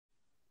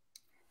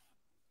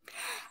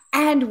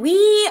And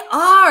we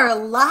are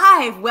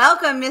live.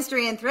 Welcome,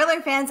 mystery and thriller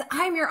fans.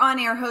 I'm your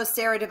on-air host,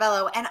 Sara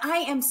DiVello, and I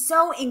am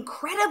so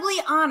incredibly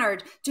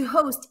honored to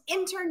host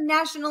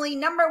internationally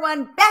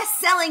 #1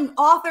 best-selling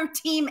author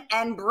team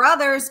and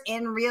brothers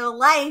in real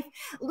life,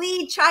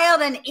 Lee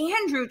Child and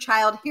Andrew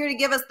Child, here to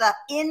give us the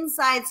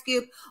inside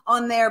scoop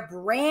on their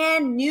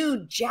brand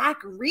new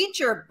Jack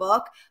Reacher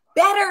book,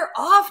 Better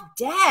Off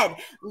Dead.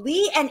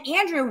 Lee and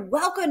Andrew,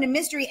 welcome to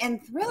Mystery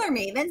and Thriller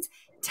Mavens.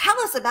 Tell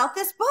us about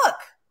this book.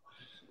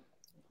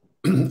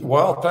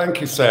 Well, thank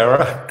you,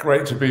 Sarah.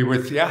 Great to be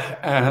with you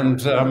and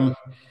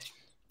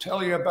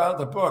tell you about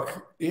the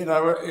book. You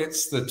know,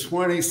 it's the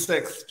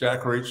 26th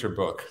Jack Reacher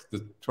book,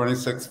 the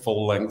 26th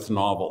full-length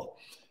novel.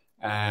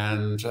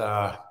 And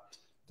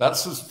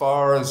that's as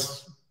far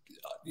as,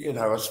 you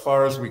know, as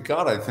far as we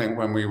got, I think,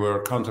 when we were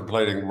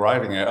contemplating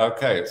writing it.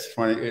 Okay,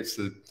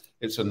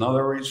 it's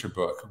another Reacher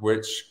book,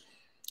 which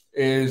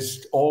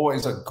is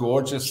always a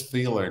gorgeous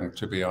feeling,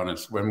 to be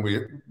honest, when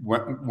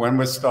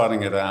we're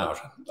starting it out.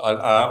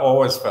 I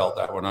always felt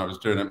that when I was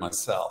doing it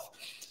myself.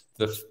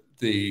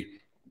 The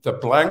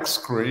blank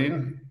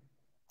screen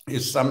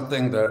is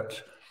something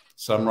that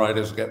some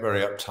writers get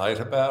very uptight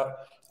about.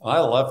 I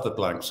love the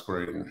blank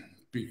screen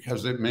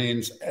because it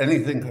means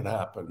anything could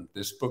happen.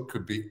 This book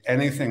could be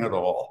anything at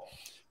all.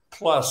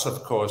 Plus,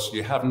 of course,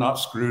 you have not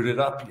screwed it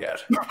up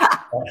yet.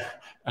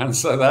 And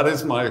so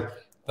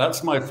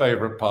that's my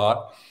favorite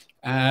part.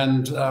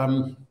 And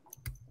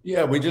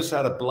yeah, we just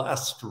had a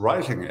blast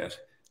writing it.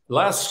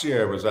 Last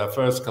year was our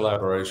first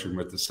collaboration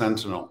with the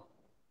Sentinel.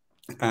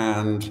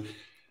 And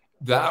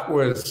that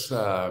was,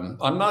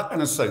 I'm not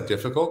going to say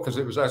difficult because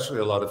it was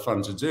actually a lot of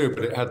fun to do,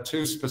 but it had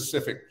two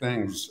specific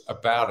things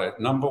about it.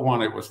 Number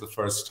one, it was the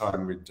first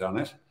time we'd done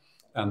it,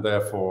 and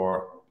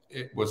therefore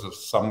it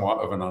was somewhat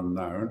of an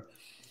unknown.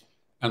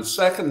 And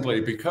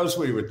secondly, because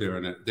we were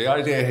doing it, the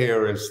idea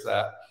here is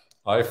that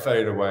I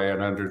fade away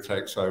and Andrew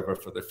takes over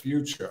for the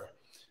future.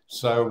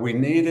 So we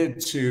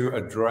needed to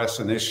address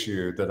an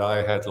issue that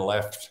I had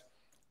left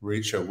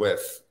Reacher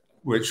with,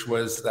 which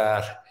was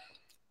that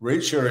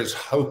Reacher is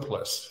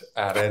hopeless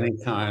at any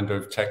kind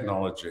of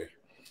technology.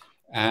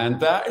 And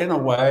that, in a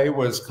way,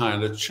 was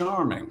kind of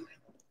charming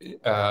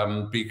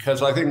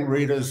because I think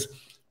readers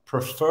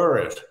prefer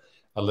it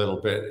a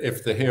little bit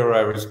if the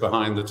hero is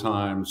behind the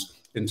times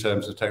in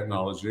terms of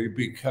technology,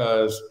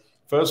 because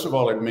first of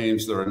all, it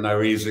means there are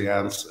no easy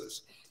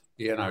answers.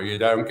 You know, you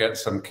don't get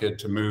some kid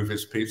to move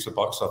his pizza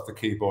box off the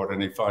keyboard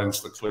and he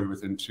finds the clue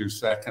within 2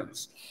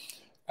 seconds.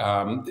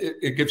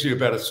 It gives you a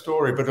better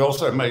story, but it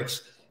also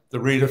makes the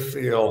reader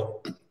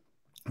feel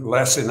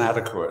less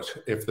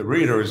inadequate if the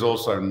reader is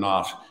also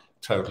not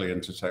totally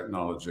into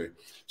technology.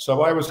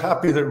 So I was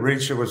happy that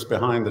Reacher was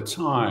behind the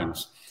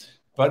times,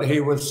 but he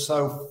was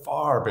so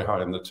far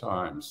behind the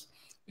times.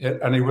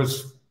 And he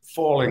was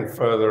falling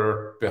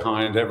further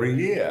behind every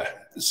year.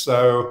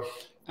 So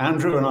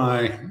Andrew and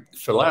I,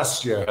 for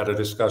last year, had a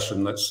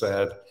discussion that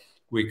said,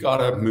 we got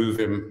to move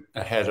him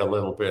ahead a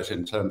little bit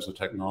in terms of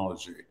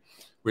technology,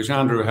 which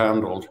Andrew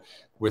handled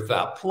with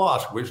that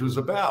plot, which was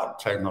about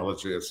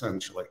technology,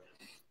 essentially.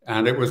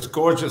 And it was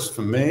gorgeous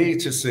for me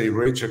to see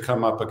Reacher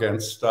come up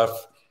against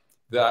stuff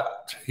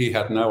that he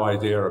had no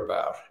idea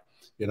about.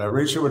 You know,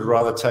 Reacher would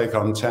rather take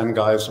on 10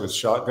 guys with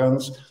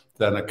shotguns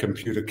than a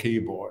computer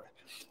keyboard.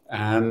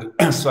 And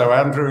so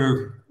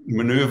Andrew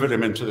maneuvered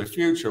him into the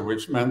future,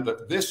 which meant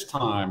that this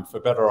time, for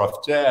Better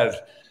Off Dead,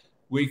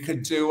 we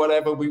could do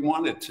whatever we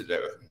wanted to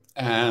do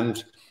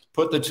and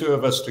put the two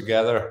of us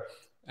together.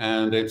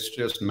 And it's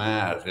just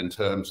mad in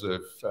terms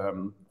of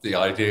the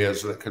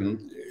ideas that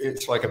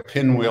it's like a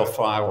pinwheel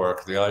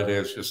firework. The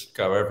ideas just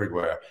go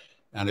everywhere.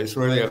 And it's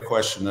really a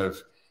question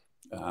of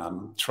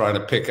trying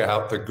to pick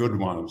out the good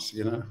ones,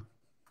 you know?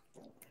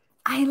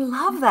 I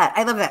love that.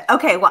 I love that.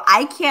 Okay, well,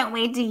 I can't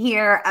wait to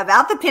hear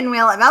about the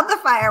pinwheel, about the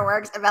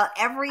fireworks, about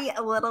every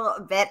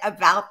little bit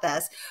about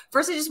this.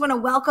 First, I just want to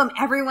welcome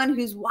everyone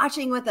who's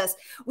watching with us.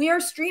 We are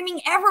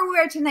streaming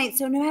everywhere tonight,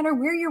 so no matter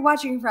where you're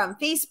watching from,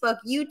 Facebook,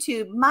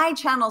 YouTube, my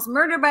channels,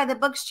 Murder by the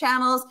Books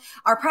channels,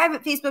 our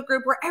private Facebook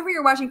group, wherever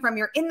you're watching from,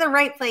 you're in the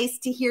right place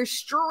to hear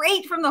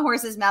straight from the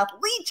horse's mouth.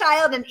 Lee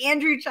Child and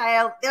Andrew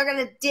Child, they're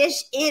going to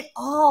dish it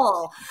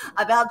all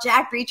about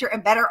Jack Reacher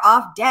and Better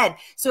Off Dead.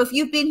 So if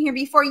you've been here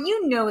before, you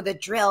know the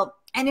drill.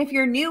 And if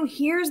you're new,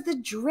 here's the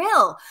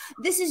drill.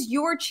 This is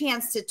your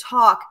chance to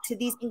talk to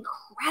these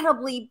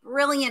incredibly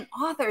brilliant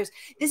authors.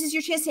 This is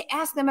your chance to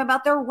ask them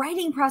about their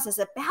writing process,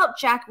 about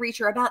Jack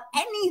Reacher, about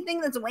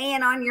anything that's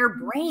weighing on your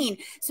brain.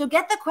 So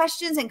get the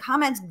questions and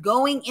comments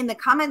going in the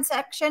comment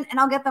section, and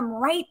I'll get them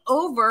right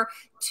over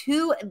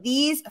to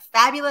these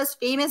fabulous,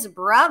 famous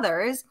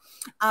brothers.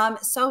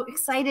 So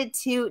excited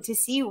to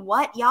see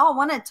what y'all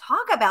want to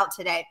talk about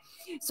today.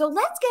 So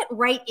let's get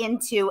right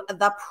into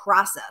the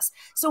process.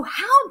 So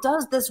how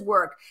does this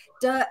work?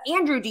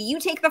 Andrew, do you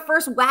take the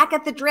first whack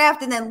at the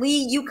draft, and then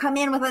Lee, you come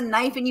in with a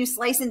knife and you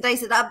slice and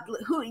dice it up?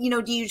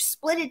 Do you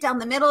split it down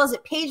the middle? Is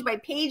it page by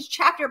page,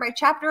 chapter by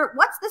chapter?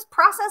 What's this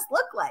process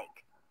look like?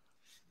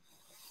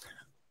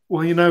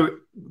 Well, you know,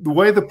 the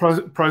way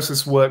the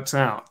process worked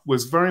out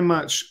was very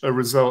much a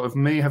result of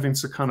me having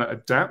to kind of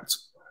adapt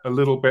a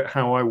little bit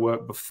how I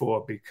worked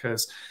before,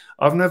 because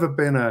I've never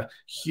been a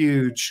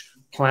huge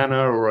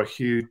planner or a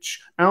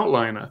huge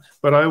outliner,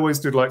 but I always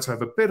did like to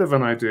have a bit of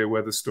an idea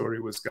where the story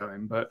was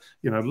going. But,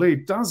 you know, Lee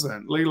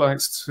doesn't. Lee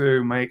likes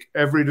to make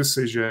every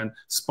decision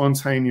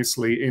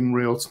spontaneously in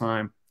real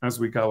time as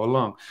we go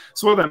along.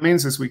 So what that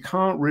means is we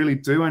can't really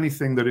do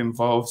anything that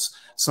involves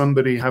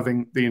somebody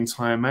having the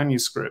entire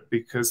manuscript,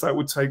 because that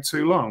would take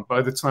too long.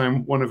 By the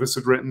time one of us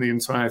had written the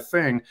entire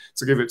thing,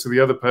 to give it to the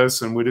other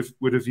person would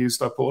have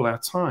used up all our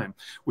time.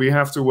 We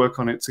have to work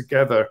on it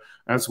together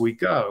as we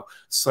go.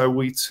 So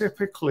we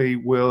typically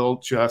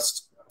will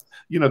just,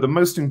 you know, the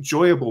most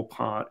enjoyable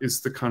part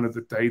is the kind of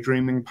the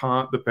daydreaming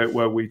part, the bit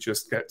where we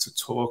just get to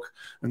talk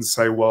and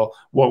say, well,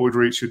 what would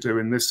Reacher do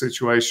in this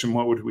situation?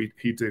 What would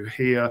he do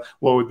here?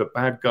 What would the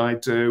bad guy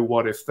do?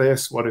 What if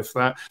this? What if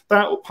that?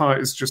 That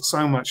part is just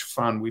so much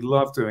fun. We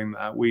love doing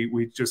that.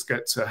 We just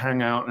get to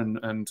hang out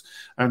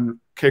and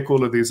kick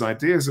all of these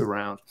ideas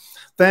around.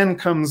 Then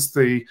comes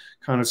the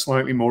kind of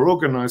slightly more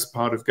organized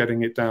part of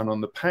getting it down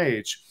on the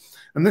page.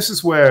 And this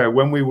is where,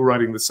 when we were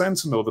writing The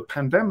Sentinel, the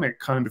pandemic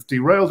kind of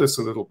derailed us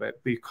a little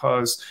bit,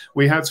 because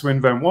we had to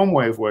invent one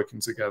way of working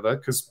together,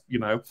 because, you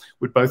know,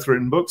 we'd both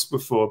written books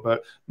before,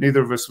 but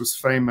neither of us was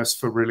famous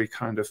for really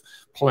kind of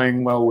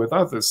playing well with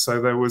others.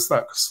 So there was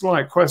that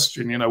slight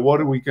question, you know,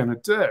 what are we going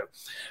to do?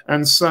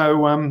 And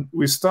so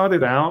we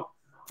started out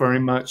very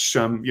much,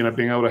 you know,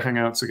 being able to hang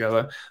out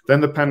together.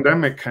 Then the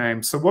pandemic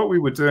came. So what we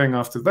were doing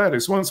after that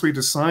is, once we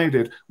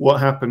decided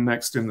what happened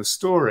next in the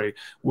story,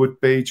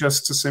 would be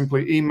just to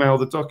simply email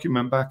the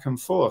document back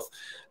and forth.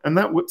 And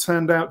that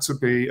turned out to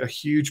be a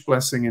huge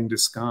blessing in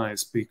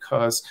disguise,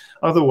 because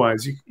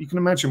otherwise you can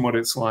imagine what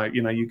it's like.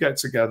 You know, you get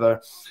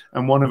together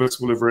and one of us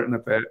will have written a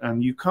bit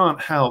and you can't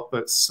help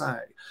but say,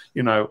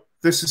 you know,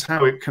 this is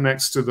how it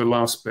connects to the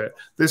last bit.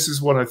 This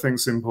is what I think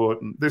is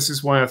important. This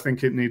is why I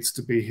think it needs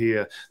to be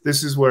here.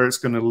 This is where it's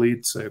going to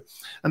lead to.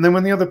 And then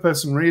when the other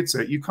person reads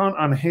it, you can't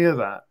unhear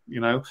that. You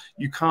know,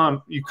 you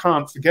can't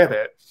forget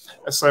it.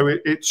 So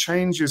it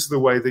changes the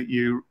way that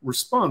you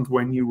respond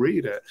when you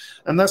read it.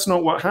 And that's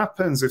not what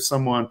happens if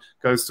someone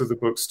goes to the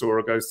bookstore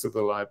or goes to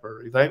the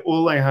library.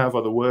 All they have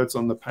are the words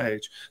on the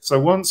page. So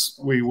once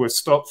we were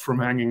stopped from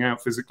hanging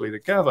out physically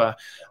together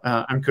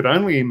and could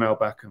only email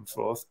back and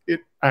forth,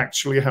 it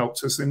actually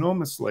helped us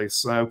enormously.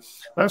 So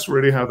that's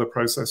really how the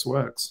process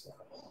works.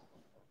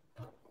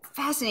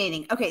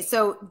 Fascinating. Okay,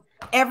 so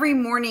every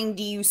morning,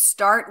 do you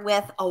start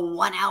with a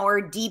 1 hour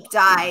deep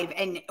dive,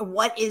 and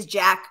what is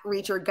Jack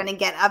Reacher going to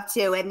get up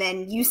to? And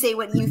then you say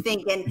what you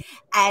think,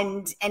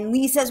 and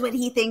Lee says what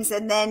he thinks,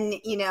 and then,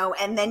 you know,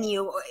 and then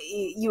you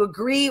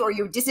agree or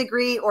you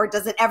disagree, or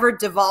does it ever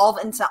devolve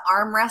into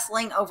arm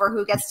wrestling over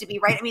who gets to be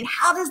right? I mean,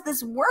 how does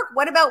this work?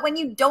 What about when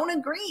you don't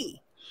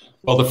agree?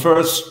 Well, the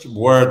first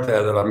word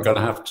there that I'm going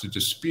to have to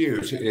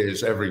dispute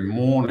is every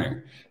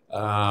morning.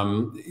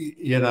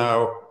 You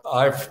know,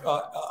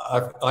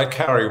 I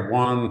carry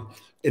one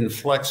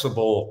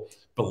inflexible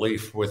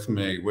belief with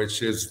me,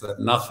 which is that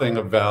nothing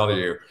of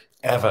value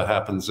ever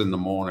happens in the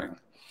morning.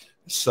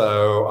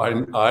 So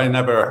I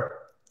never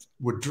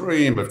would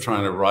dream of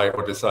trying to write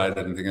or decide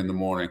anything in the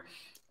morning.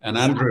 And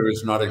Andrew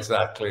is not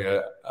exactly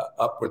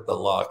up with the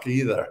lark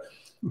either.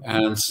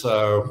 And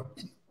so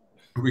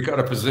we got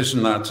to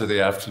position that to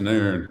the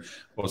afternoon,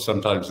 or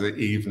sometimes the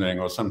evening,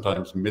 or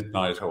sometimes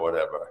midnight, or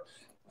whatever.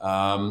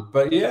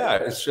 But yeah,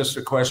 it's just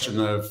a question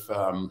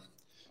of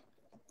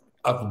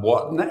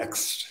what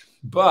next.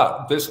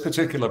 But this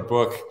particular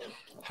book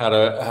had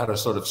a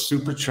sort of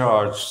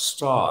supercharged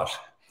start,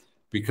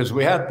 because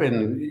we had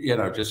been, you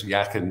know, just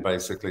yakking,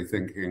 basically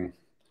thinking,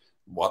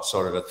 what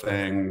sort of a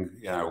thing,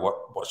 you know,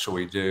 what shall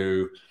we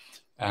do?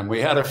 And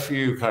we had a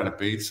few kind of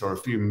beats, or a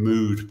few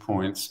mood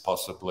points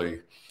possibly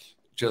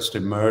just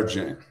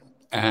emerging.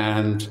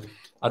 And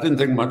I didn't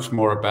think much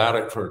more about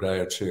it for a day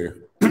or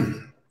two.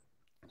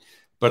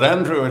 But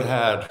Andrew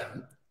had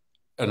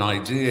an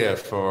idea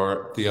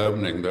for the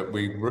opening that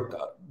we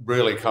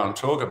really can't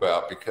talk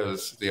about,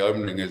 because the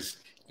opening is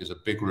a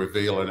big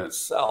reveal in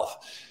itself.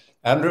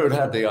 Andrew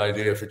had the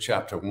idea for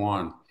chapter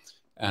 1,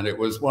 and it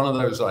was one of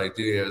those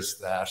ideas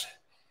that,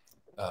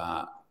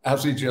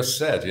 as he just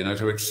said, you know,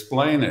 to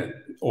explain it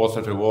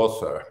author to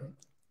author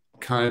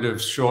kind of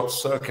short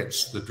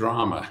circuits the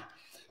drama.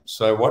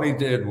 So what he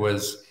did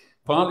was,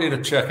 partly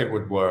to check it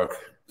would work,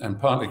 and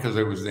partly because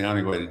it was the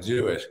only way to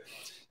do it,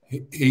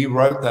 he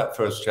wrote that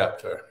first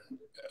chapter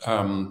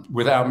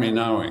without me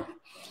knowing,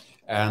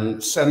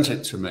 and sent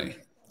it to me.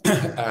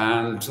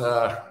 And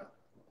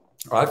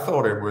I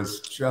thought it was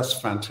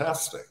just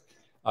fantastic.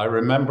 I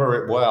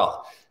remember it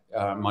well.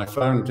 My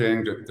phone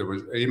dinged, there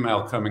was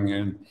email coming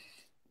in.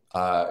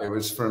 It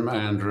was from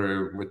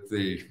Andrew with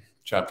the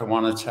chapter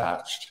 1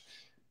 attached.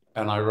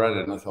 And I read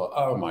it and I thought,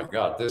 oh my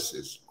God,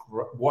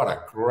 what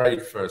a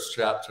great first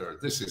chapter.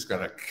 This is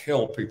going to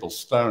kill people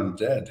stone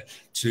dead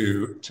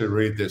to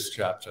read this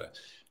chapter.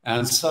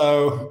 And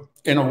so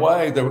in a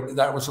way,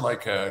 that was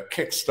like a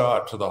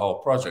kickstart to the whole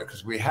project,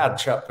 because we had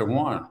chapter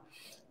 1.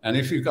 And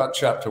if you've got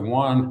chapter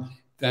 1,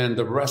 then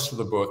the rest of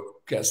the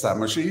book gets that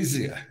much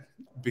easier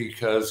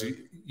because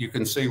you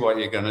can see what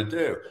you're going to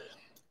do,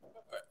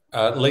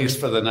 at least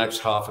for the next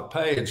half a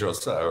page or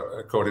so,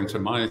 according to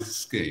my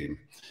scheme.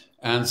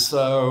 And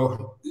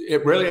so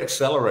it really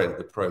accelerated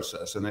the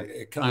process, and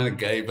it kind of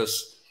gave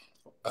us,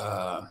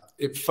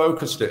 it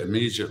focused it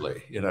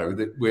immediately. You know,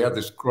 we had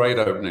this great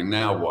opening,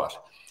 now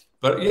what?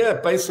 But yeah,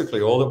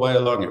 basically all the way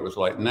along, it was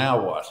like,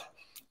 now what?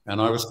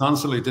 And I was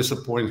constantly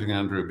disappointing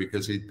Andrew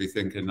because he'd be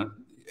thinking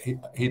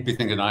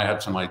I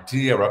had some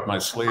idea up my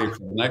sleeve for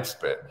the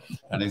next bit.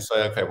 And he'd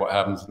say, okay, what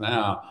happens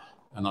now?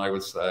 And I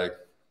would say,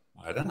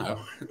 I don't know,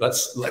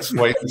 let's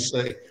wait and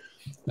see.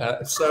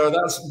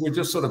 So we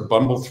just sort of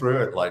bumble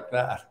through it like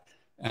that.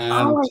 And,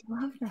 I love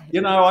that.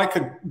 you know, I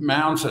could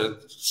mount a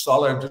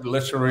solid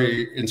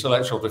literary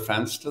intellectual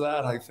defense to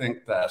that. I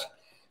think that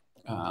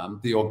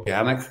the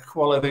organic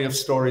quality of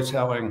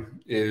storytelling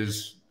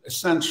is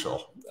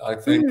essential. I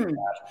think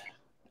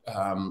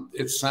that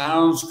it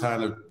sounds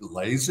kind of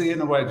lazy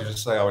in a way to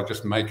just say, oh, I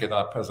just make it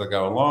up as I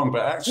go along.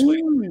 But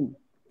actually,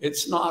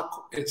 it's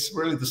not. It's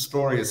really the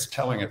story is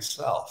telling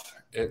itself.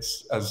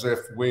 It's as if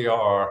we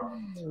are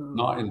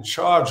not in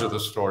charge of the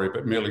story,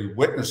 but merely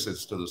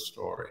witnesses to the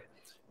story.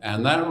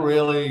 And that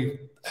really,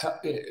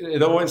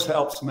 it always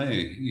helps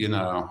me, you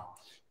know.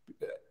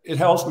 It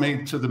helps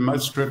me to the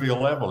most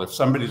trivial level. If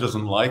somebody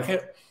doesn't like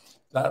it,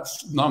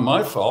 that's not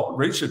my fault.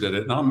 Reacher did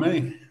it, not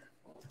me.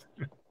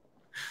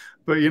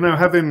 But, you know,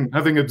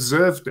 having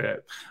observed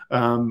it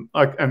and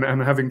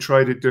having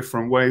tried it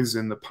different ways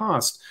in the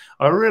past,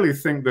 I really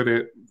think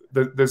that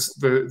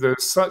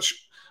there's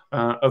such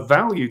a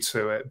value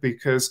to it,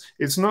 because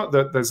it's not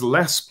that there's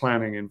less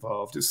planning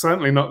involved. It's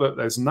certainly not that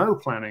there's no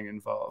planning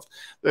involved.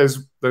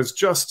 There's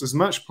just as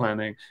much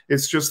planning.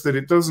 It's just that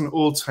it doesn't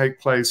all take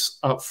place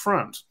up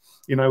front.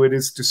 You know, it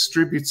is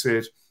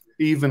distributed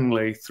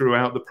evenly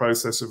throughout the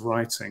process of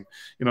writing.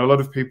 You know, a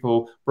lot of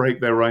people break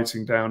their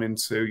writing down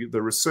into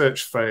the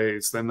research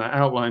phase, then the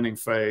outlining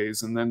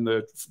phase, and then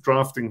the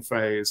drafting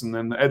phase, and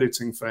then the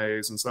editing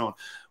phase, and so on.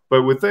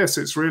 But with this,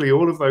 it's really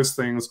all of those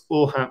things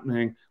all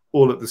happening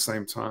all at the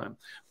same time,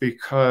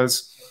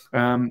 because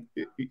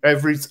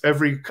every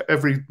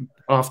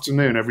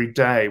afternoon, every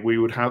day, we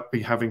would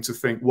be having to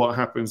think, what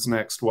happens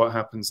next? What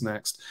happens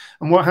next?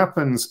 And what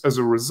happens as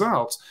a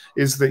result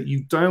is that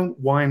you don't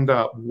wind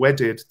up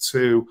wedded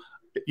to,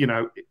 you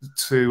know,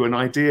 to an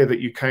idea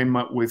that you came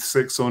up with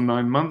 6 or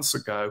 9 months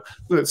ago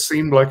that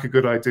seemed like a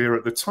good idea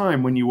at the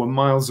time when you were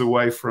miles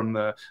away from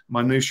the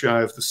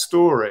minutiae of the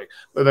story.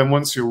 But then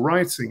once you're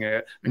writing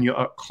it and you're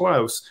up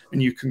close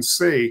and you can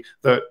see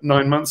that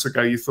 9 months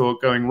ago you thought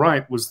going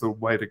right was the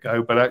way to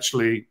go, but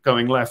actually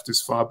going left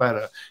is far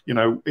better. You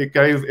know,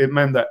 it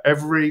meant that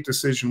every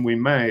decision we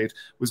made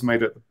was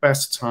made at the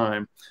best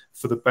time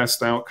for the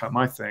best outcome,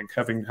 I think,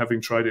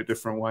 having tried it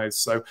different ways.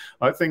 So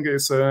I think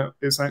it's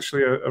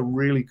actually a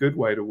really good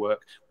way to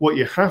work. What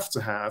you have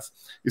to have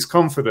is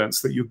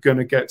confidence that you're going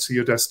to get to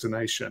your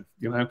destination.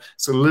 You know,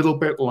 it's a little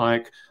bit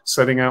like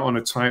setting out on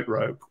a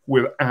tightrope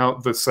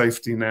without the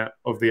safety net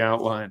of the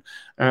outline.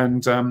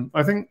 And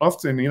I think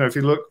often, you know, if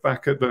you look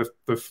back at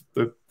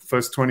the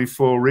first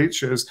 24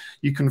 reaches,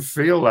 you can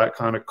feel that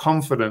kind of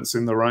confidence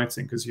in the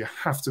writing, because you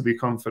have to be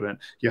confident.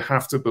 You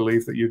have to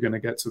believe that you're going to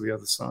get to the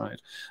other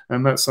side.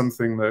 And that's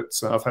something that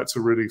I've had to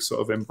really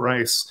sort of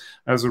embrace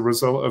as a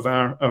result of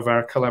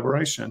our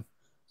collaboration.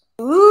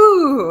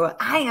 Ooh,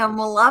 I am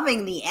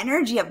loving the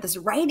energy of this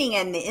writing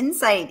and the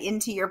insight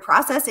into your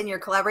process and your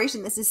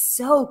collaboration. This is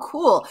so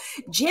cool.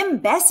 Jim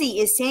Bessie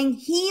is saying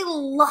he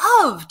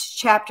loved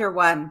chapter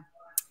 1.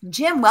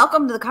 Jim,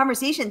 welcome to the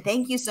conversation.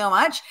 Thank you so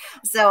much.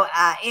 So,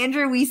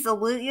 Andrew, we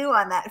salute you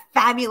on that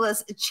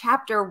fabulous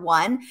chapter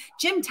 1.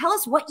 Jim, tell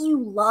us what you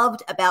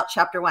loved about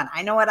chapter 1.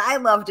 I know what I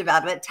loved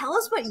about it. Tell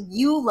us what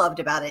you loved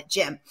about it,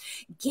 Jim.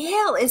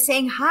 Gail is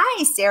saying,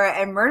 hi, Sarah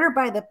and Murder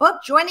by the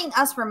Book, joining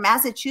us from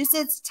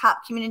Massachusetts,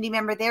 top community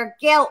member there.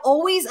 Gail,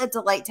 always a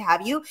delight to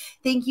have you.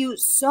 Thank you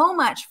so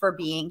much for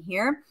being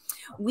here.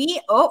 We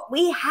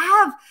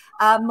have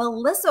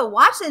Melissa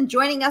Watson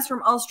joining us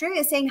from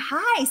Australia, saying,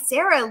 hi,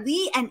 Sarah,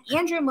 Lee, and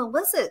Andrew.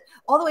 Melissa,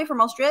 all the way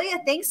from Australia.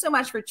 Thanks so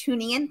much for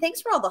tuning in.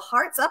 Thanks for all the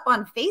hearts up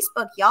on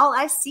Facebook, y'all.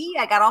 I see.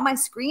 I got all my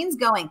screens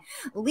going.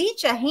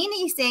 Lecha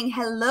Haney saying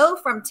hello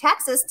from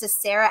Texas to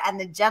Sarah and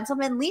the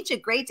gentleman.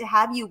 Lecha, great to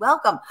have you.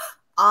 Welcome.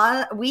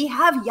 We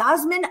have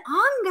Yasmin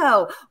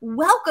Ongo.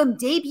 Welcome,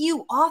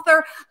 debut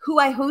author who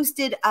I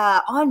hosted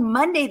on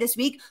Monday this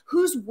week,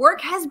 whose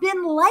work has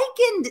been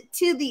likened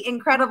to the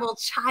Incredible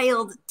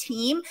Child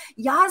team.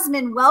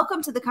 Yasmin,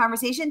 welcome to the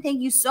conversation. Thank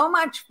you so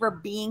much for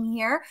being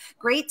here.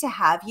 Great to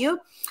have you.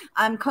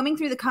 I'm coming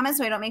through the comments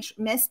so I don't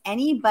miss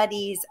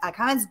anybody's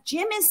comments.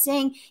 Jim is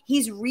saying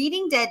he's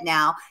reading Dead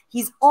now.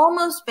 He's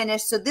almost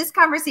finished. So this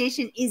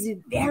conversation is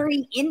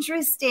very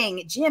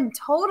interesting. Jim,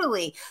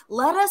 totally.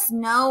 Let us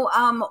know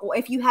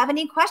if you have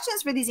any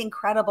questions for these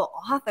incredible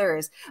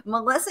authors.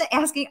 Melissa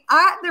asking,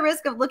 at the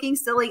risk of looking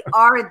silly,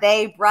 are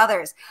they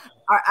brothers?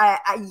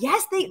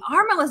 Yes, they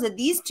are, Melissa.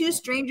 These two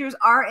strangers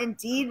are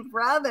indeed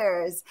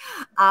brothers.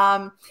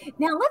 Now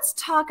let's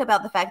talk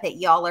about the fact that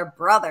y'all are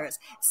brothers.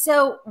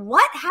 So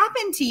what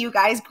happened to you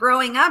guys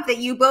growing up that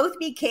you both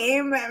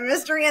became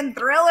mystery and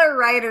thriller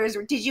writers?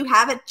 Did you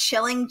have a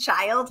chilling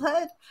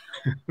childhood?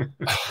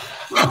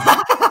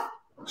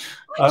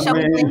 Shall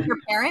we blame your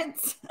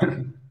parents?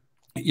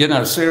 You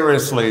know,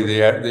 seriously,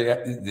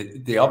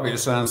 the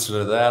obvious answer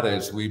to that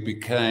is we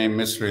became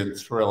mystery and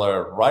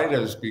thriller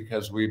writers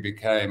because we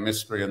became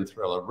mystery and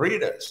thriller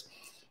readers.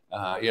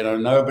 You know,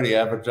 nobody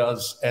ever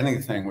does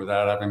anything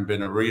without having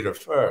been a reader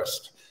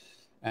first.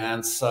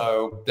 And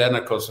so then,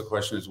 of course, the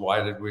question is,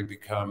 why did we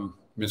become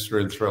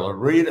mystery and thriller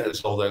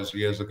readers all those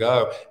years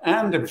ago?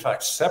 And in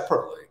fact,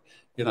 separately,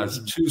 you know, it's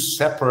two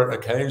separate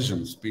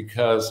occasions,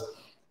 because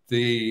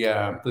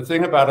the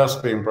thing about us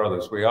being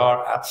brothers, we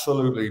are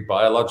absolutely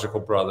biological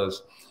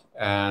brothers.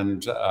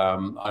 And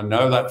I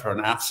know that for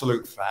an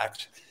absolute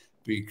fact,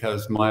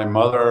 because my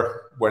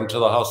mother went to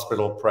the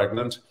hospital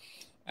pregnant,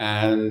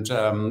 and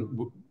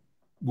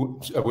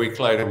a week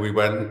later we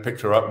went and picked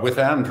her up with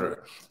Andrew.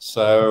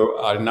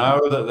 So I know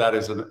that that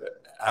is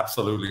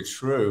absolutely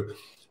true.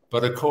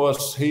 But of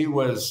course, he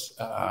was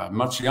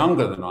much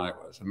younger than I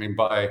was. I mean,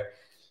 by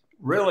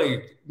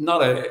really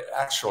not an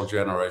actual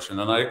generation.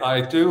 And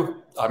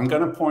I'm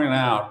going to point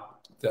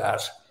out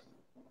that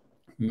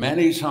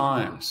many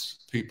times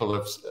people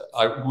have,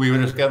 we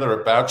were together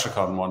at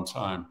BoucherCon one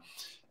time,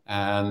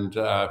 and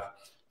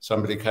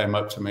somebody came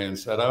up to me and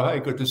said, "Oh, hey,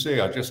 good to see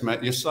you. I just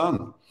met your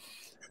son."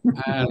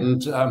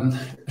 And,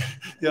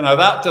 you know,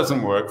 that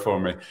doesn't work for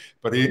me,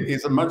 but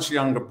he's a much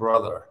younger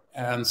brother.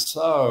 And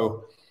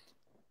so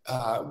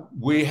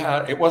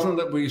it wasn't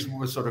that we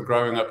were sort of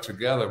growing up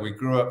together. We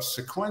grew up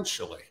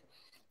sequentially.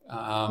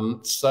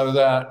 So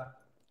that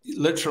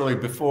literally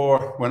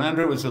when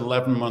Andrew was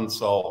 11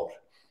 months old,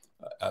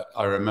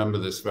 I remember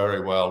this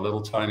very well,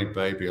 little tiny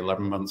baby,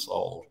 11 months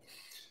old.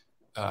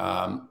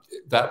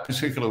 That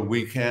particular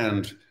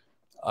weekend,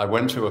 I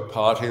went to a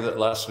party that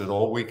lasted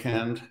all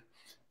weekend.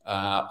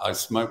 I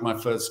smoked my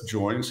first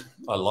joint.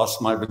 I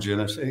lost my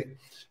virginity.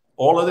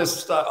 All of this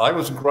stuff. I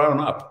was grown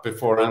up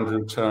before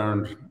Andrew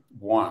turned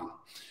 1.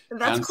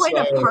 That's quite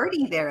a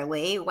party there,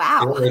 Lee.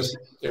 Wow.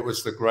 It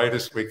was the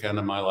greatest weekend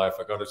of my life,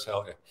 I got to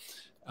tell you.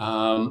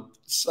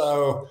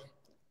 So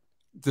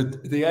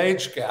the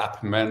age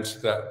gap meant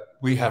that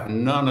we have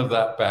none of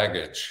that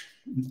baggage,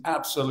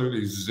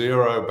 absolutely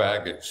zero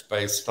baggage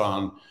based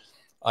on,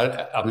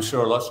 I'm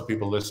sure lots of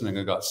people listening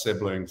have got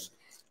siblings,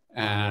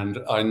 and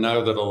I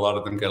know that a lot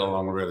of them get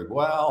along really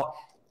well.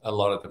 A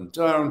lot of them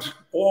don't.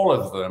 All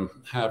of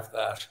them have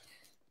that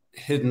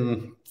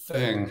hidden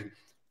thing.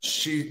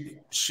 She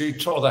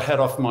tore the head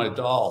off my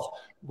doll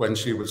when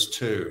she was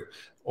 2,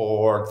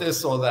 or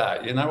this or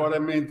that. You know what I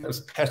mean?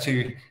 Those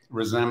petty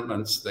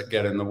resentments that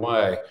get in the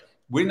way.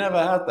 We never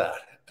had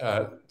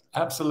that.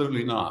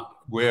 Absolutely not.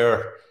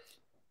 We're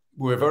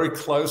very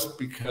close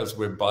because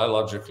we're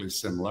biologically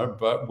similar,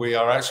 but we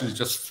are actually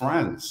just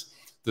friends.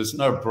 There's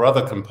no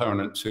brother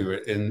component to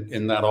it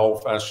in that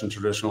old-fashioned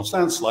traditional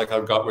sense, like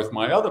I've got with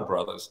my other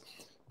brothers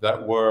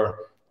that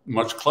were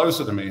much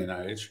closer to me in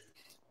age.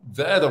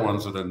 They're the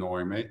ones that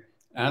annoy me.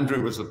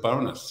 Andrew was a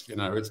bonus. You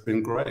know, it's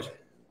been great.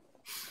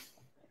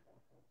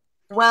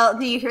 Well,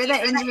 do you hear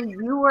that, Andrew?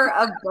 You were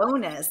a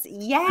bonus.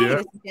 Yay,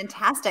 yeah.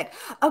 Fantastic.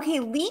 Okay,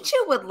 Leisha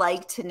would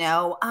like to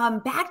know,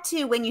 back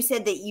to when you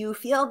said that you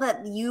feel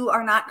that you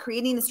are not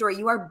creating the story,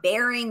 you are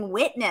bearing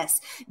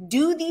witness.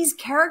 Do these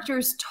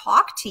characters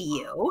talk to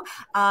you?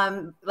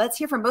 Let's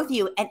hear from both of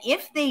you. And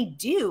if they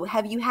do,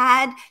 have you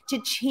had to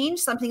change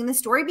something in the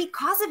story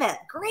because of it?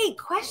 Great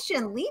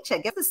question,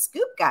 Leisha. Give the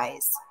scoop,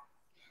 guys.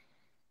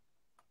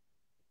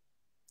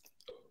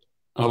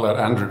 I'll let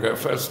Andrew go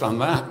first on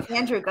that.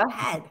 Andrew, go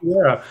ahead.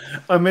 Yeah,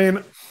 I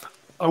mean,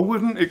 I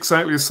wouldn't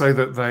exactly say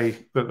that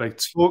they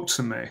talk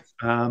to me.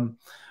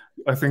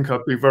 I think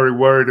I'd be very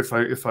worried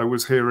if I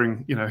was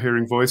hearing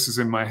voices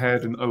in my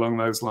head and along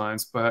those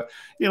lines. But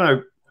you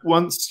know,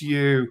 once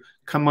you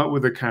come up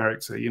with a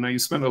character, you know, you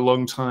spend a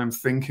long time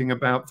thinking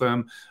about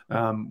them,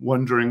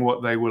 wondering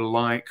what they were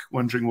like,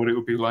 wondering what it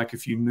would be like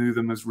if you knew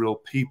them as real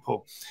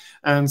people.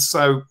 And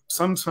so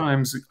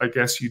sometimes I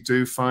guess you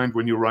do find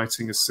when you're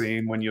writing a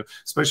scene,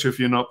 especially if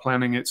you're not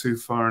planning it too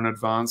far in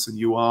advance and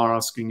you are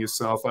asking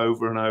yourself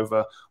over and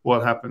over,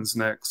 what happens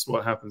next?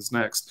 What happens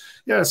next?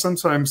 Yeah,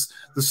 sometimes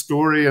the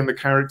story and the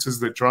characters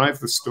that drive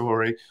the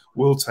story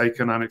will take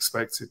an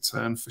unexpected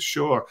turn for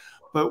sure.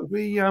 But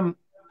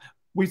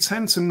we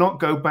tend to not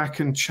go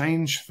back and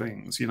change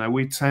things. You know,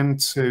 we tend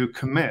to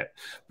commit,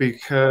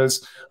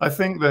 because I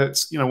think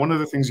that, you know, one of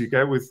the things you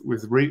get with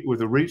a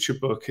Reacher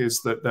book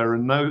is that there are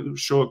no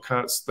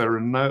shortcuts.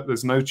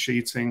 There's no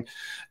cheating.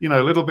 You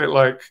know, a little bit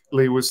like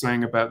Lee was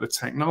saying about the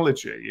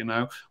technology. You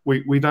know,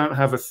 we don't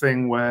have a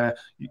thing where,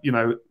 you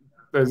know,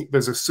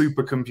 there's a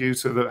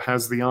supercomputer that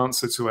has the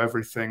answer to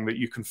everything, that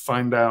you can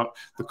find out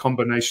the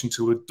combination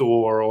to a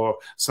door or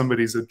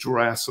somebody's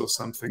address or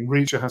something.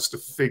 Reacher has to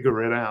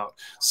figure it out.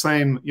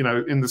 Same, you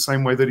know, in the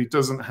same way that he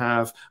doesn't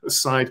have a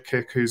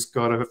sidekick who's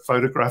got a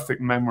photographic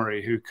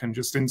memory who can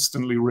just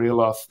instantly reel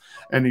off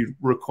any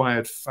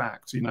required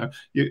fact. You know,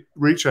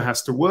 Reacher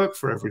has to work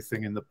for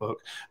everything in the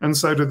book, and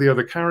so do the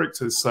other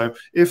characters. So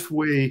if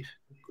we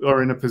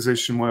are in a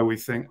position where we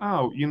think,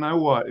 oh, you know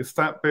what, if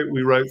that bit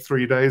we wrote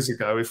 3 days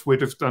ago, if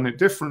we'd have done it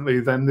differently,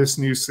 then this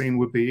new scene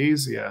would be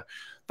easier.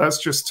 That's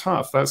just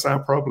tough. That's our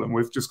problem.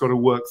 We've just got to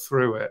work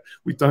through it.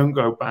 We don't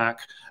go back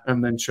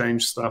and then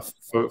change stuff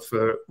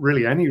for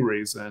really any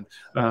reason.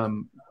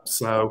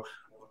 So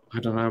I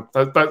don't know.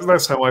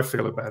 That's how I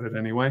feel about it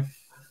anyway.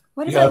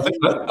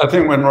 I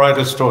think when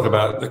writers talk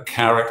about the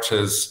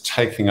characters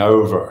taking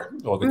over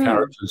or the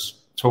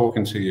characters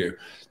talking to you,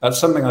 that's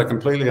something I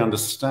completely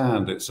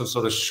understand. It's a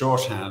sort of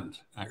shorthand,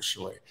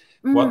 actually.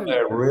 What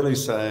they're really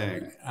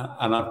saying,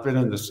 and I've been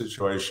in this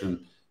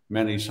situation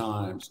many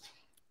times,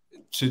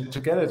 to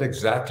get it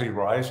exactly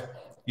right,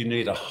 you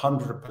need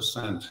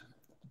 100%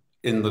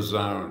 in the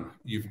zone.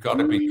 You've got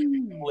to be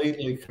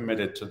completely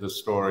committed to the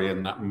story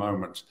in that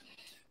moment.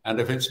 And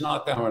if it's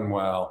not going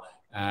well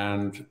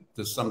and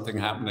there's something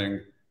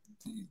happening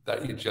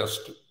that you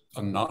just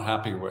are not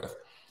happy with,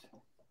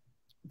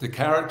 the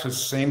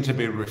characters seem to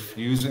be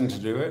refusing to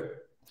do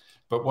it,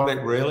 but what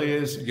it really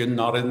is, you're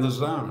not in the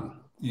zone.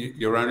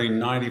 You're only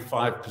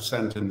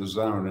 95% in the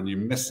zone and you're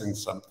missing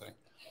something.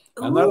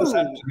 And that has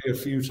happened to me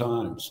a few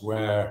times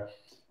where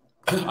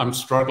I'm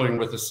struggling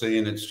with a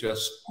scene, it's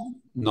just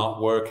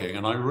not working.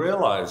 And I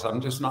realize I'm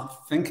just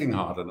not thinking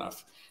hard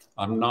enough.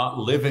 I'm not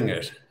living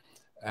it.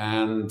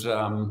 And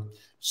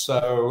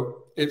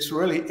so it's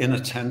really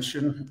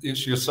inattention.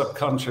 It's your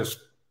subconscious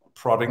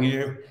prodding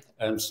you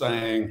and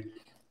saying,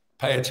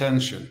 pay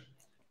attention.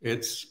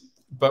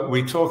 But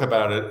we talk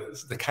about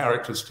it, the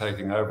characters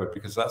taking over,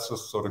 because that's a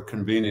sort of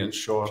convenient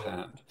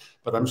shorthand.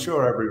 But I'm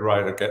sure every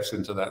writer gets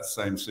into that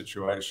same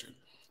situation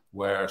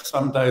where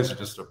some days are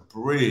just a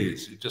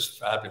breeze, you're just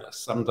fabulous.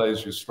 Some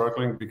days you're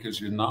struggling because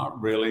you're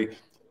not really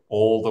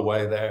all the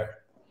way there.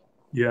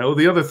 Yeah, well,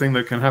 the other thing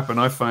that can happen,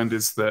 I find,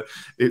 is that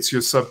it's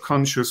your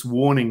subconscious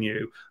warning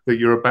you that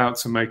you're about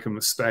to make a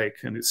mistake,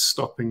 and it's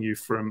stopping you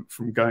from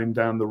going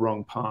down the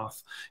wrong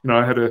path. You know,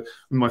 I had in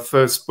my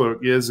first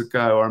book years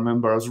ago, I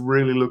remember I was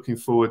really looking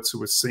forward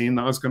to a scene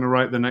that I was going to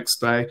write the next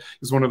day.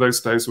 It was one of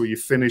those days where you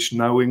finish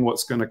knowing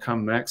what's going to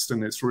come next,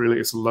 and it's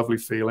a lovely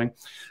feeling.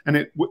 And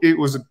it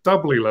was a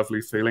doubly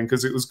lovely feeling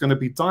because it was going to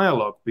be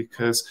dialogue,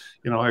 because,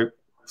 you know, I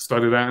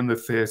started out in the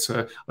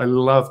theatre. I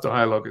love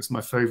dialogue. It's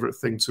my favorite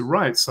thing to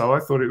write. So I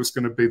thought it was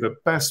going to be the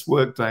best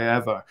work day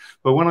ever.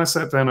 But when I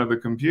sat down at the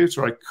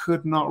computer, I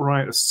could not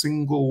write a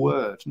single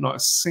word, not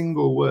a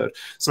single word.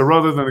 So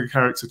rather than the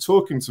character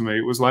talking to me,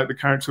 it was like the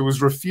character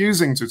was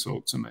refusing to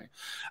talk to me.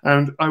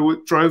 And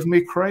it drove me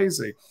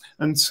crazy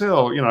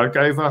until, you know, I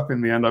gave up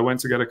in the end. I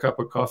went to get a cup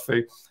of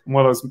coffee. And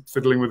while I was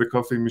fiddling with the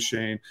coffee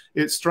machine,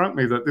 it struck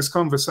me that this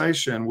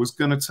conversation was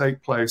going to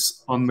take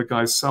place on the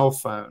guy's cell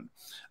phone.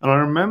 And I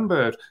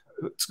remembered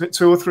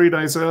 2 or 3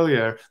 days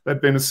earlier,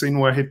 there'd been a scene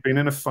where he'd been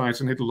in a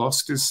fight and he'd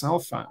lost his cell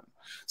phone.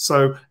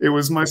 So it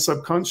was my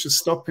subconscious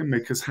stopping me,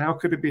 because how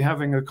could he be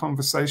having a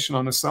conversation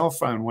on a cell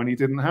phone when he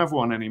didn't have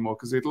one anymore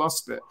because he'd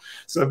lost it?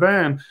 So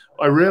then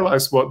I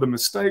realized what the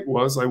mistake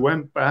was. I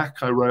went back,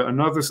 I wrote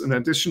an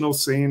additional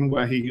scene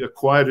where he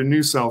acquired a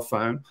new cell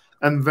phone,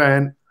 and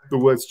then the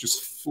words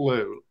just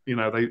flew. You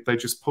know, they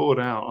just poured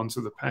out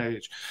onto the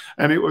page.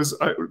 And it was,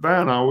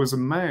 then I was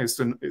amazed,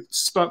 and it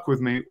stuck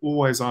with me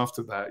always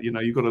after that. You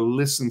know, you've got to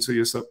listen to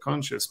your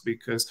subconscious,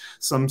 because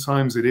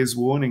sometimes it is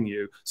warning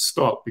you,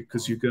 stop,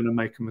 because you're going to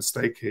make a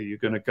mistake here. You're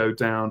going to go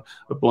down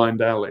a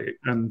blind alley,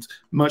 and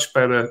much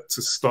better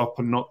to stop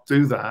and not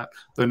do that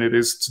than it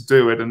is to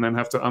do it and then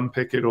have to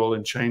unpick it all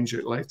and change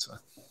it later.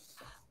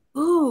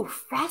 Ooh,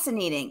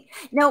 fascinating.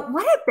 Now,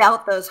 what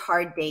about those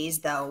hard days,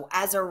 though,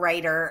 as a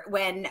writer?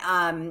 When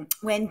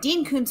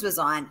Dean Koontz was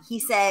on, he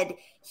said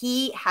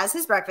he has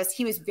his breakfast.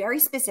 He was very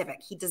specific.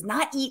 He does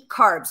not eat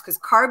carbs because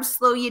carbs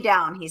slow you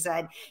down. He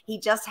said he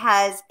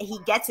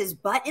gets his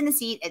butt in the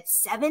seat at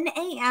 7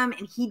 a.m.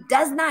 and he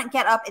does not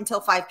get up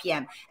until 5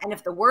 p.m. And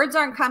if the words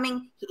aren't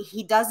coming,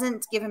 he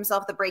doesn't give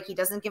himself the break. He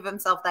doesn't give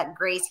himself that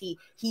grace.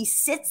 He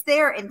sits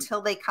there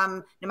until they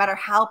come, no matter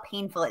how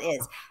painful it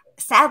is.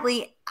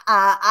 Sadly,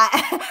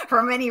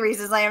 for many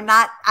reasons,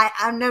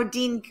 I'm no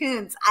Dean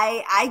Koontz.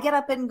 I get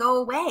up and go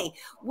away.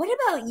 What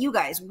about you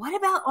guys? What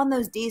about on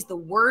those days the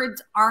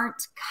words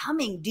aren't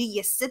coming? Do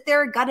you sit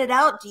there, gut it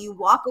out? Do you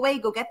walk away,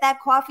 go get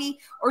that coffee?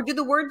 Or do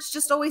the words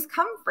just always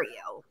come for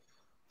you?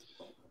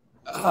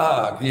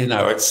 You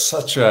know, it's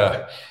such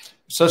a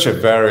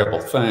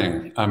variable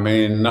thing. I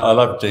mean, I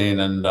love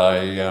Dean, and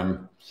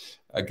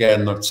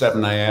again, the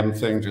 7 a.m.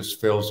 thing just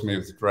fills me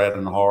with dread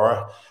and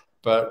horror.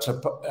 But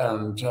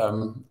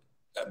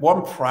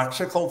one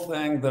practical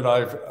thing that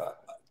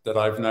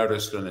I've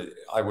noticed, and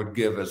I would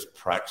give as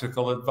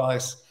practical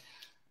advice: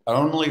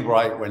 only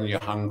write when you're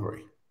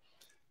hungry.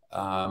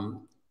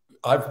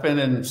 I've been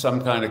in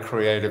some kind of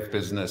creative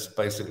business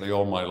basically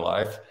all my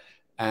life.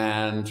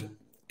 And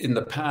in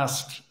the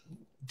past,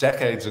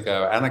 decades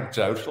ago,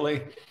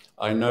 anecdotally,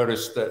 I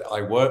noticed that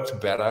I worked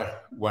better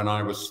when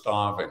I was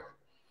starving.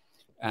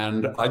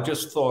 And I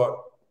just thought,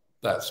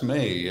 that's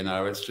me, you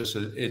know, it's just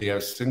an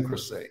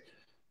idiosyncrasy.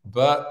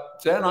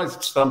 But then I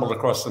stumbled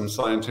across some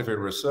scientific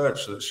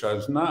research that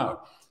shows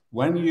no,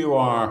 when you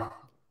are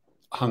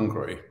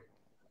hungry,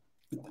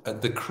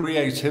 the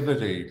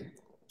creativity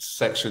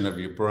section of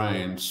your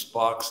brain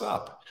sparks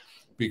up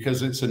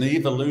because it's an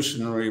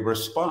evolutionary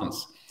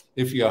response.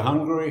 If you're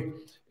hungry,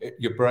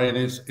 your brain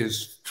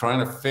is trying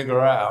to figure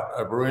out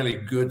a really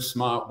good,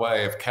 smart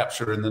way of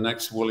capturing the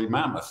next woolly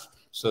mammoth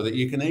so that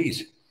you can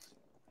eat.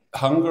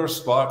 Hunger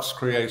sparks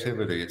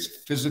creativity. It's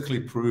physically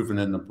proven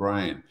in the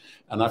brain.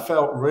 And I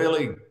felt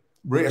really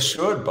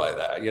reassured by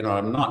that. You know,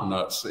 I'm not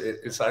nuts.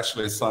 It's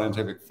actually a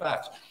scientific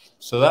fact.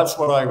 So that's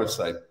what I would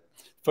say.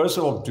 First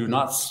of all, do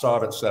not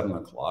start at 7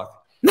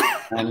 o'clock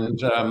and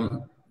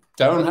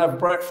don't have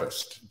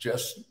breakfast.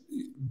 Just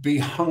be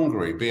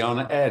hungry, be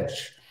on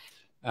edge.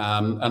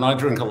 And I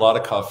drink a lot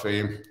of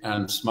coffee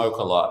and smoke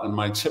a lot. And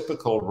my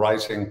typical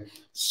writing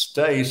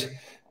state,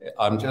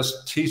 I'm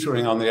just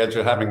teetering on the edge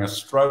of having a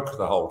stroke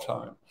the whole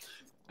time.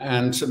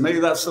 And to me,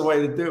 that's the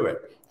way to do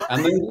it.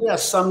 And then,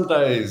 yes, some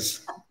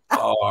days,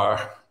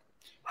 I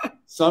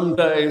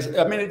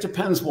mean, it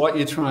depends what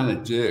you're trying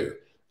to do.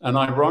 And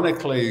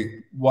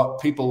ironically,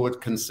 what people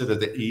would consider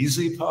the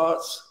easy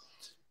parts,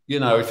 you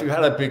know, if you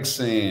had a big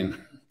scene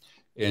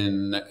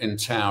in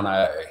town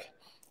A,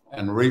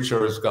 and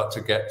Reacher has got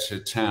to get to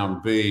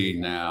town B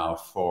now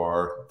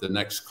for the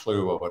next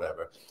clue or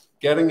whatever.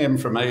 Getting him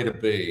from A to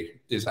B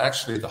is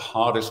actually the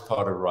hardest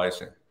part of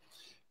writing.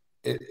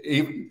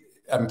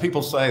 And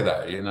people say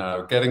that, you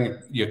know, getting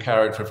your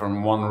character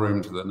from one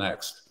room to the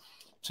next.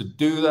 To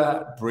do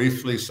that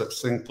briefly,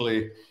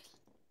 succinctly,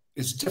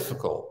 is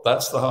difficult.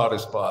 That's the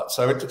hardest part.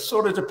 So it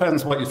sort of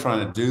depends what you're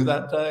trying to do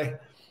that day.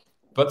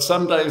 But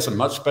some days are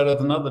much better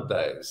than other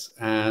days.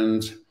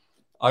 And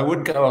I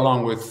would go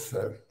along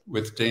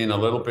with Dean a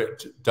little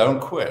bit.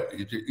 Don't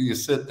quit. You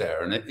sit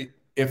there. And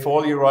if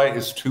all you write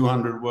is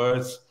 200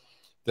 words,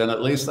 then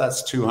at least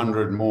that's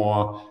 200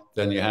 more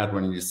than you had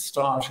when you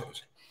started.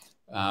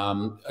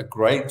 A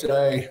great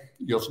day,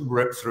 you'll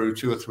rip through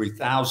 2,000 or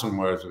 3,000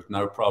 words with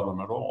no problem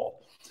at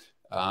all.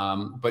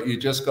 But you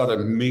just got to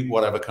meet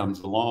whatever comes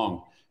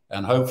along.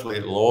 And hopefully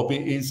it'll all be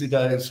easy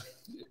days.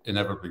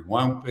 Inevitably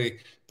won't be,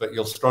 but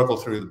you'll struggle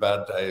through the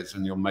bad days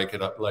and you'll make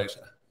it up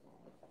later.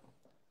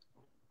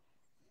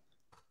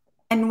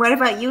 And what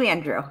about you,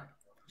 Andrew?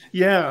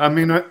 Yeah, I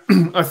mean,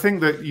 I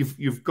think that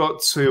you've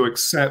got to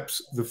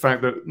accept the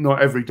fact that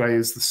not every day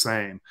is the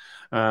same.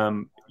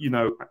 You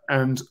know,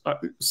 and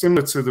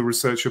similar to the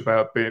research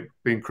about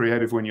being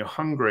creative when you're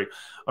hungry,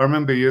 I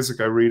remember years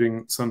ago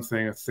reading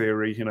something, a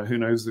theory, you know, who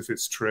knows if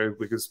it's true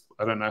because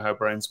I don't know how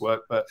brains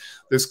work, but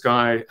this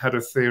guy had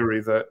a theory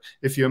that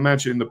if you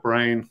imagine the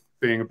brain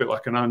being a bit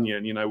like an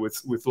onion, you know,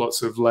 with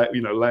lots of,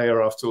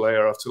 layer after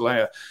layer after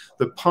layer,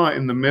 the part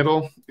in the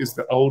middle is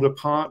the older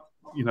part.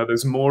 You know,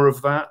 there's more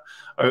of that.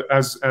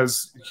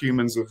 As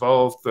humans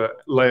evolve, the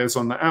layers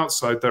on the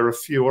outside, there are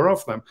fewer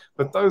of them.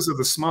 But those are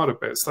the smarter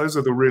bits. Those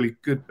are the really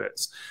good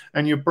bits.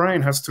 And your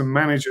brain has to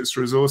manage its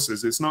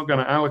resources. It's not going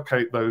to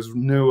allocate those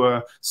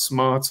newer,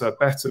 smarter,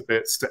 better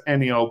bits to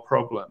any old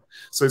problem.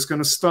 So it's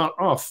going to start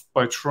off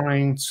by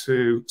trying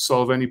to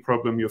solve any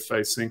problem you're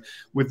facing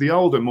with the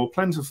older, more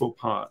plentiful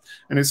part.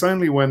 And it's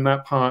only when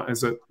that part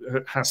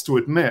has to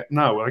admit,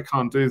 no, I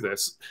can't do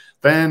this,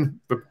 then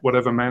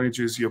whatever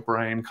manages your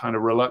brain kind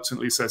of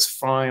reluctantly says,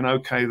 fine,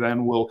 okay,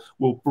 then we'll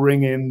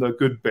bring in the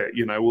good bit,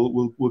 you know,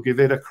 we'll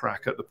give it a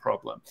crack at the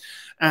problem.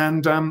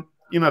 And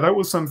you know, that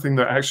was something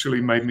that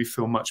actually made me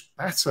feel much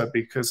better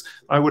because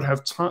I would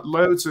have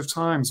loads of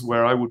times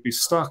where I would be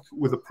stuck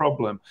with a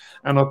problem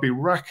and I'd be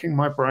racking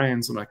my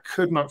brains and I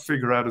could not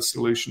figure out a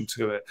solution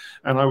to it.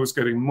 And I was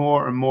getting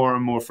more and more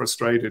and more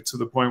frustrated to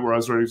the point where I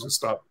was ready to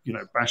start, you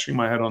know, bashing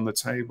my head on the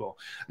table.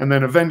 And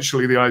then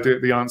eventually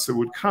the answer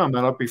would come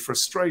and I'd be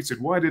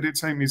frustrated. Why did it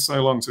take me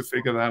so long to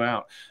figure that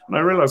out? And I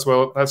realized,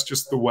 well, that's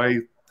just the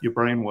way your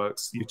brain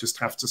works. You just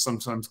have to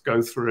sometimes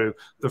go through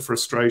the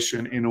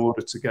frustration in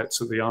order to get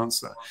to the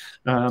answer.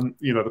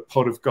 You know, the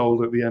pot of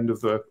gold at the end of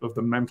the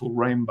mental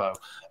rainbow.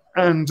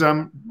 And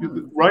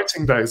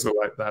writing days are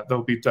like that.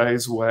 There'll be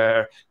days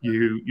where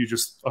you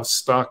just are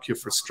stuck, you're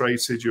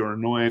frustrated, you're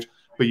annoyed,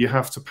 but you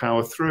have to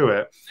power through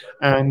it.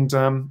 And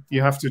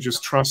you have to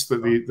just trust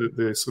that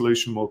the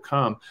solution will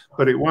come.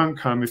 But it won't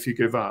come if you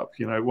give up.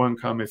 You know, it won't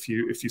come if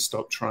you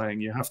stop trying.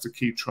 You have to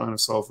keep trying to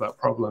solve that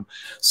problem.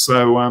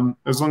 So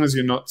as long as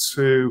you're not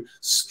too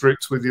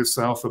strict with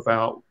yourself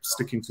about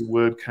sticking to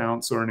word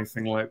counts or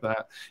anything like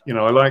that. You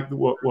know, I like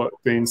what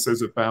Dean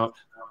says about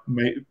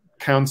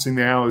counting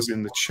the hours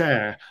in the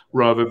chair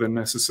rather than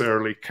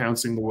necessarily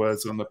counting the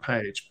words on the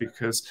page,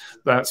 because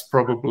that's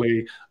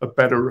probably a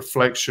better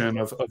reflection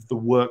of the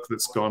work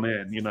that's gone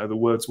in. You know, the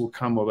words will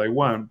come or they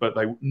won't, but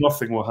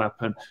nothing will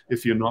happen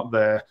if you're not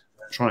there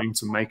trying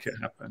to make it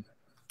happen.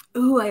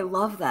 Ooh, I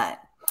love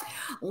that.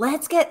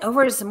 Let's get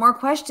over to some more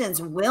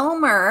questions.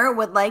 Wilmer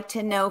would like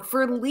to know,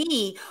 for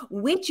Lee,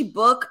 which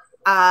book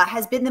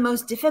has been the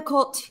most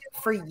difficult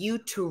for you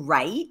to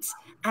write?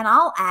 And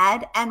I'll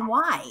add, and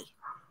why?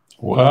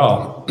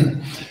 Well,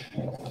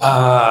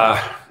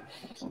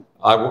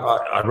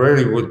 I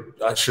really would,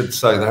 I should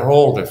say they're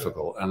all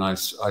difficult, and I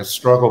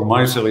struggle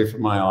mightily for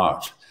my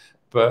art.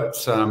 But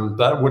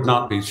that would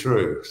not be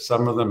true.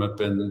 Some of them have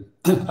been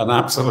an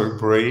absolute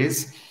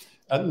breeze,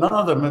 and none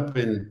of them have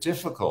been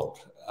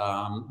difficult.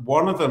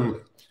 One of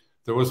them,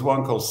 there was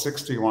one called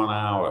 61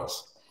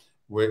 Hours,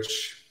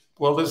 which,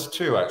 well, there's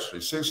two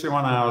actually,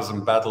 61 Hours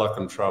and Bad Luck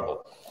and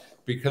Trouble,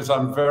 because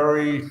I'm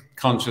very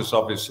conscious,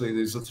 obviously,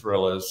 these are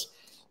thrillers.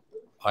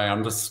 I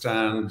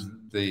understand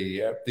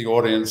the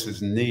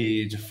audience's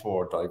need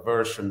for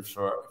diversion,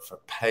 for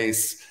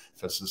pace,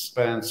 for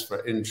suspense,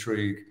 for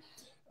intrigue.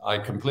 I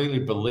completely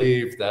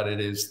believe that it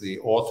is the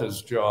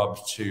author's job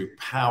to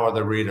power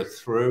the reader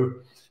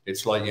through.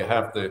 It's like you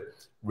have the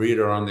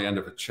reader on the end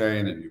of a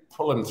chain and you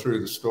pull him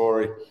through the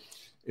story.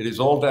 It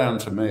is all down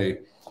to me.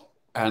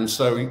 And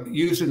so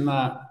using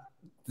that,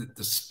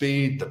 the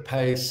speed, the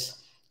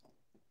pace,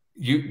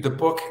 the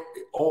book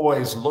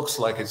always looks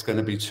like it's going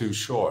to be too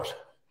short.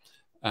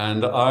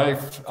 And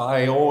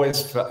I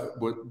always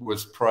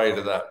was prey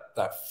to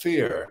that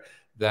fear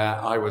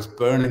that I was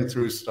burning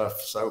through stuff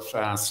so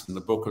fast and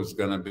the book was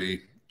going to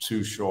be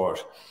too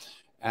short.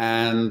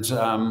 And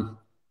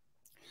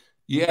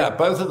yeah,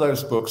 both of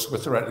those books were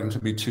threatening to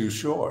be too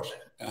short.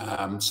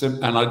 And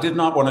I did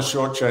not want to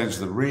shortchange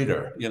the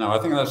reader. You know, I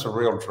think that's a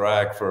real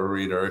drag for a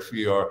reader. If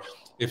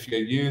you're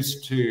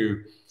used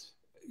to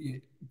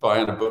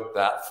buying a book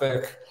that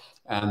thick,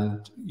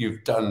 and you've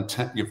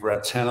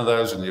read 10 of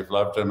those and you've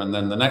loved them, and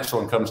then the next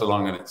one comes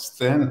along and it's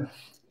thin,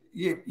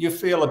 you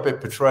feel a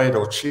bit betrayed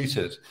or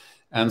cheated.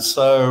 And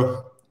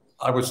so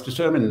I was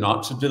determined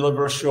not to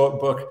deliver a short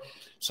book.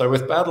 So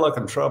with Bad Luck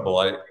and Trouble,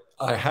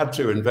 I had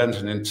to invent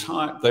an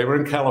entire, they were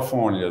in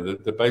California.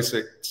 The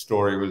basic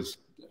story was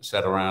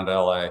set around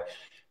LA.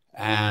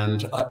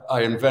 And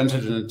I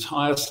invented an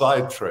entire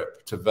side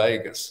trip to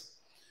Vegas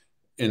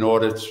in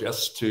order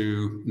just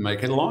to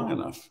make it long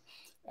enough.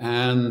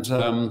 And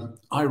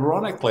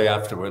ironically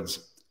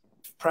afterwards,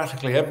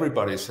 practically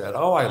everybody said,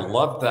 oh, I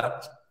loved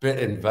that bit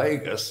in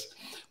Vegas,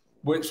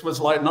 which was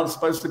like not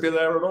supposed to be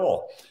there at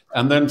all.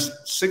 And then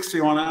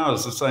 61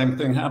 Hours, the same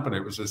thing happened.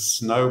 It was a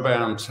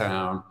snowbound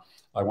town.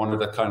 I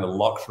wanted a kind of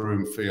locked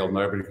room feel.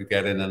 Nobody could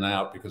get in and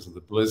out because of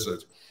the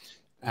blizzard.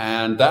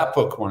 And that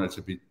book wanted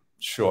to be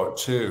short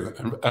too.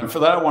 And for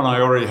that one,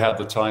 I already had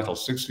the title,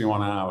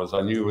 61 Hours.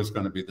 I knew it was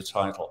going to be the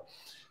title.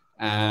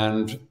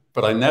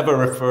 But I never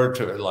referred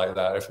to it like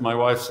that. If my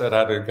wife said,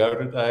 how did it go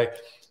today?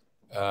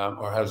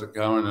 Or how's it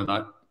going? And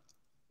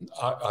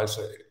I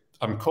say,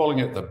 I'm calling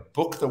it the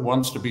book that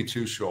wants to be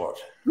too short.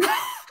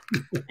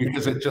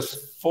 Because it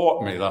just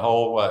fought me the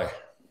whole way.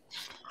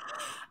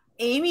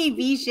 Amy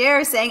B.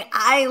 Scher saying,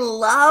 I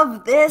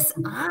love this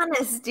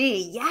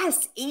honesty.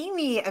 Yes,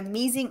 Amy,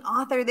 amazing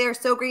author there.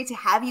 So great to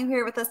have you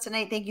here with us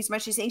tonight. Thank you so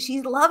much. She's saying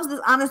she loves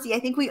this honesty. I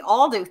think we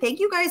all do. Thank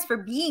you guys for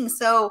being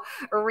so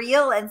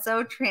real and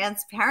so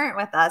transparent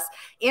with us.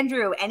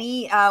 Andrew,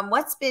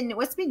 what's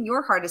been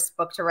your hardest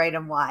book to write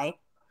and why?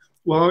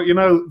 Well, you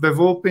know, they've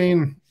all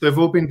been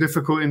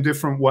difficult in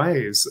different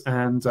ways,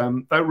 and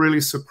that really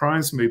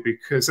surprised me,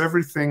 because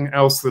everything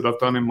else that I've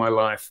done in my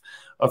life,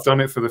 I've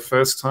done it for the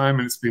first time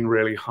and it's been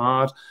really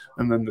hard,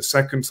 and then the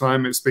second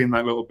time it's been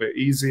that little bit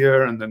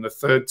easier, and then the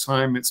third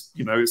time it's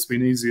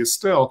been easier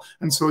still,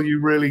 until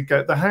you really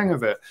get the hang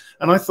of it.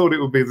 And I thought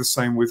it would be the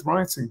same with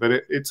writing, but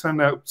it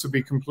turned out to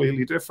be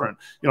completely different.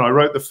 You know, I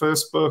wrote the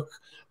first book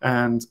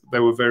and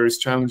there were various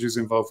challenges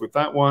involved with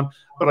that one,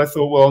 but I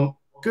thought, well,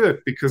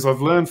 good, because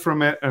I've learned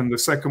from it and the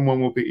second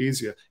one will be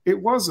easier.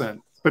 It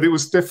wasn't, but it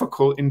was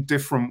difficult in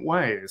different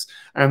ways,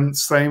 and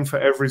same for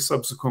every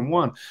subsequent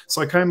one.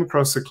 So I came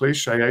across a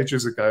cliche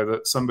ages ago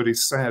that somebody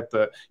said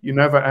that you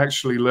never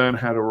actually learn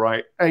how to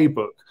write a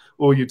book.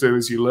 All you do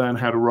is you learn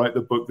how to write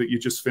the book that you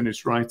just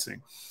finished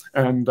writing.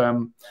 And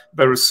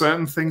there are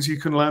certain things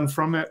you can learn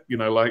from it. You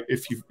know, like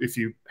if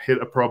you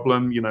hit a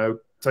problem, you know,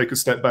 take a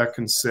step back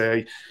and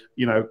say,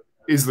 you know,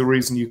 is the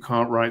reason you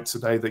can't write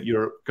today that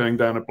you're going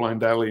down a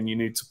blind alley and you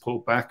need to pull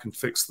back and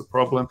fix the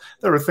problem?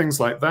 There are things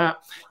like that.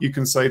 You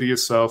can say to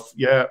yourself,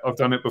 yeah, I've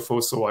done it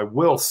before, so I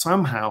will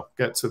somehow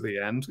get to the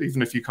end,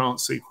 even if you can't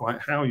see quite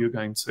how you're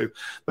going to.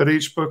 But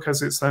each book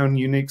has its own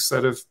unique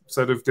set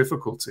of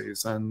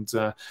difficulties. And,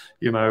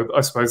 you know,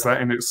 I suppose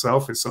that in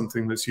itself is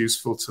something that's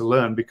useful to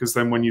learn, because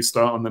then when you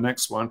start on the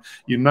next one,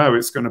 you know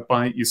it's going to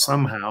bite you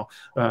somehow.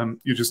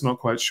 You're just not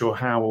quite sure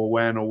how or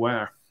when or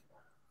where.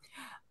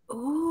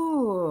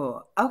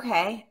 Ooh,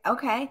 okay.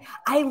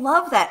 I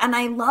love that. And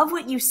I love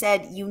what you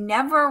said. You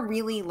never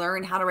really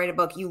learn how to write a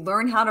book. You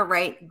learn how to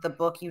write the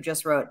book you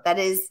just wrote. That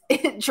is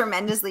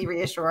tremendously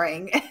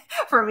reassuring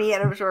for me,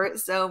 and I'm sure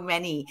so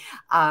many.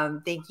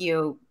 Thank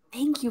you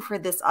thank you for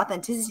this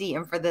authenticity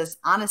and for this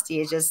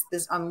honesty. It's just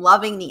this, I'm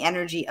loving the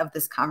energy of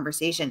this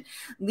conversation.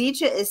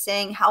 Leisha is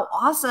saying how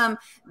awesome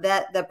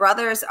that the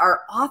brothers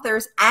are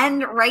authors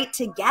and write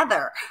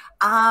together.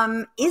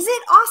 Is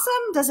it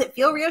awesome? Does it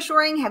feel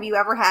reassuring? Have you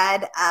ever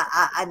had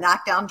a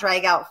knockdown,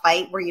 drag out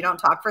fight where you don't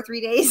talk for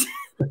 3 days?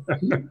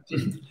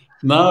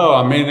 No,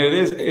 I mean, it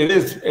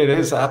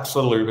is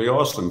absolutely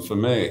awesome for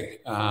me,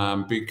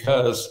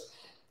 because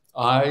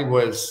I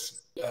was,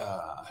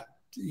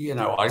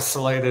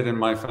 isolated in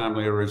my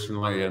family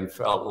originally and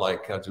felt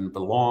like I didn't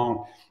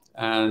belong.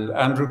 And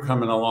Andrew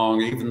coming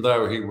along, even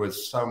though he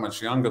was so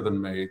much younger than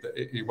me,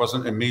 he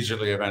wasn't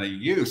immediately of any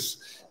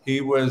use.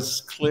 He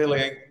was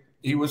clearly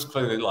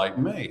like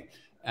me.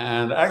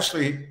 And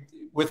actually,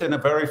 within a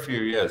very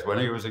few years, when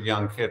he was a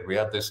young kid, we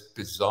had this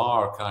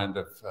bizarre kind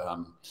of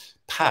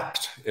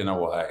pact in a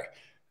way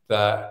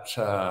that,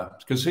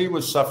 because he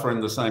was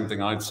suffering the same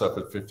thing I'd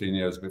suffered 15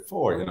 years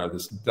before,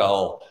 this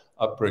dull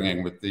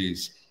upbringing with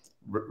these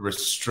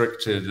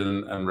restricted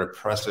and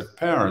repressive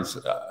parents.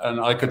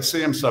 And I could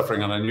see him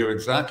suffering, and I knew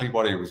exactly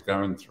what he was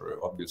going through,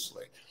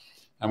 obviously.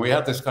 And we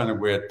had this kind of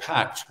weird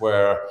pact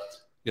where,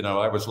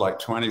 I was like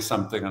 20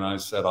 something and I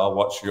said, I'll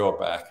watch your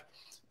back.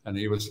 And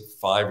he was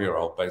a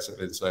 5-year-old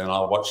basically saying,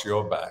 I'll watch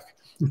your back.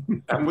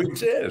 And we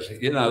did,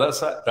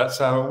 that's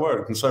how it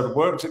worked. And so to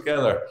work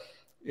together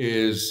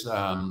is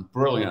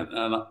brilliant.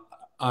 And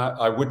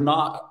I would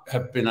not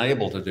have been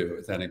able to do it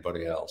with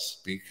anybody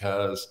else,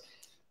 because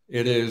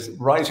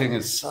writing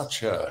is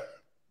such a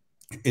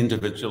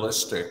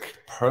individualistic,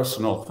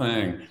 personal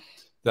thing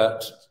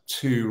that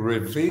to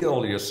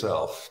reveal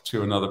yourself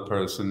to another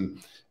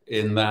person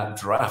in that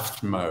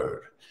draft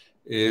mode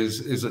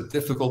is a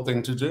difficult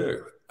thing to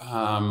do.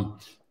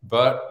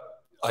 But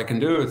I can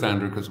do it with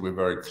Andrew because we're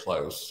very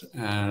close.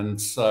 And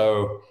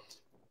also,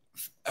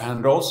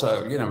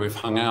 we've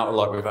hung out a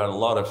lot, we've had a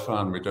lot of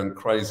fun, we've done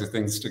crazy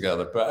things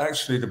together, but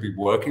actually to be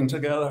working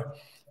together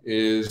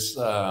is,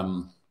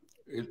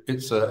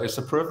 it's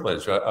a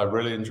privilege. I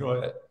really enjoy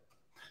it.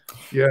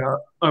 Yeah,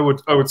 I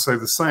would say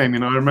the same.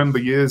 I remember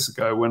years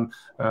ago when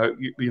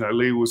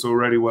Lee was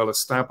already well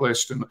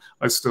established, and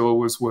I still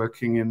was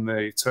working in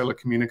the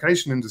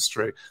telecommunication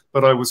industry,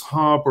 but I was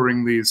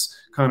harboring these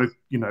kind of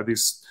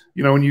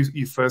when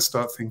you first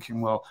start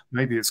thinking, well,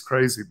 maybe it's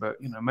crazy, but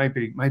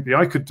maybe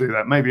I could do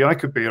that. Maybe I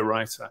could be a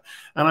writer.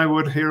 And I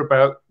would hear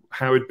about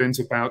how he'd been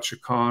to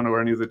Bouchercon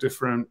or any of the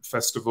different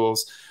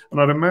festivals.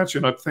 And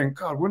I'd think,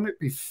 God, wouldn't it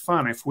be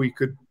fun if we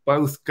could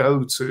both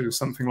go to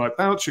something like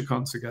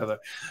Bouchercon together?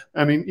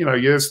 I mean,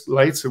 years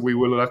later, we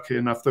were lucky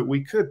enough that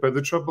we could. But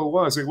the trouble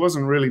was, it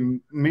wasn't really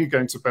me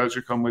going to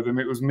Bouchercon with him.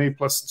 It was me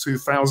plus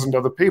 2,000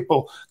 other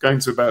people going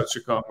to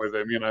Bouchercon with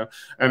him,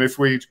 And if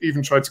we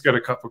even tried to get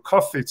a cup of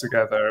coffee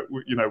together,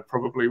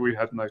 probably we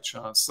had no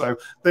chance. So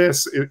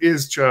it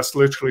is just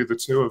literally the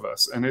two of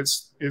us. And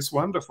it's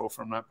wonderful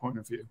from that point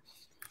of view.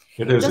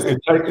 It is.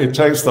 It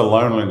takes the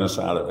loneliness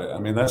out of it. I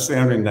mean, that's the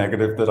only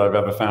negative that I've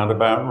ever found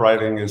about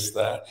writing, is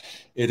that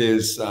it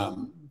is,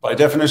 by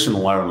definition,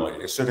 lonely.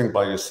 You're sitting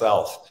by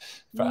yourself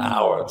for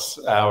hours,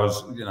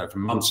 for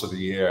months of the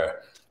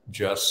year,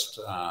 just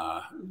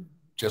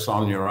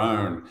on your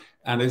own.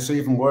 And it's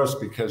even worse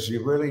because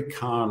you really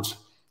can't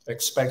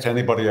expect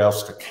anybody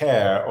else to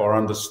care or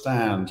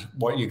understand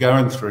what you're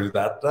going through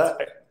that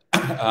day.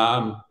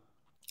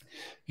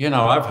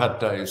 I've had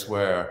days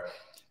where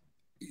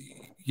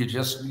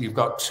you've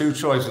got two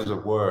choices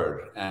of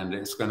word, and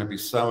it's going to be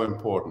so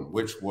important.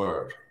 Which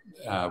word?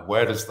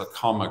 Where does the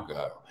comma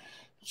go?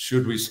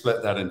 Should we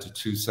split that into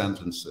 2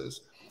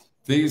 sentences?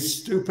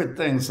 These stupid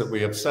things that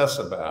we obsess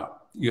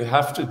about, you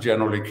have to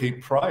generally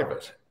keep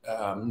private.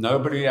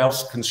 Nobody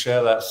else can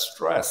share that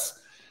stress.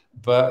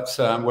 But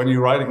when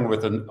you're writing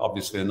with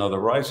obviously another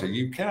writer,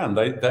 you can.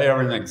 They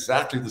are in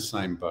exactly the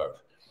same boat.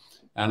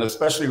 And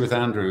especially with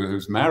Andrew,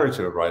 who's married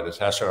to a writer,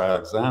 Tasha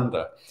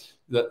Alexander,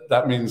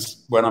 that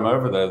means when I'm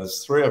over there,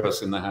 there's 3 of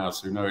us in the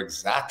house who know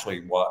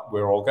exactly what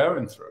we're all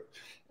going through.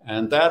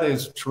 And that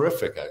is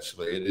terrific,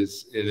 actually. It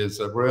is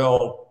a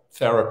real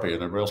therapy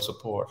and a real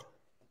support.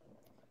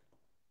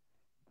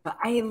 But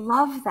I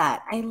love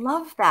that. I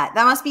love that.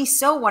 That must be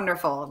so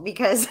wonderful,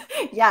 because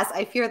yes,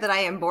 I fear that I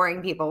am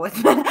boring people with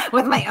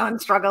with my own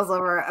struggles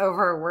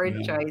over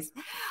word choice.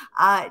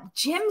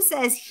 Jim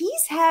says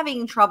he's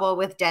having trouble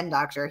with Den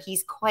Docker,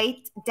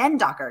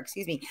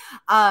 excuse me.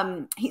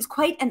 He's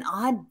quite an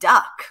odd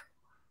duck.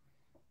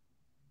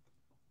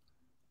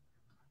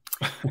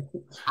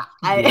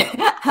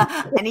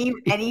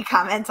 Any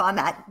comments on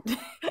that,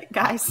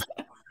 guys?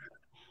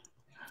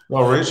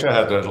 Well, Risha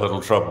had a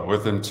little trouble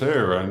with him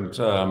too,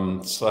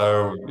 and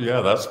so yeah,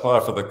 that's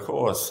par for the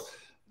course.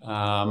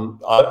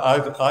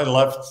 I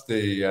loved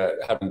the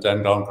having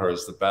Den Donker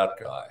as the bad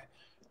guy.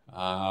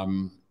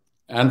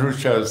 Andrew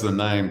chose the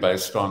name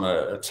based on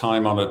a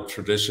time-honored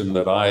tradition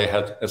that I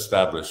had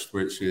established,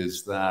 which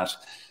is that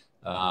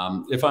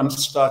if I'm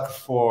stuck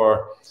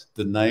for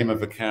the name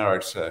of a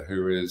character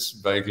who is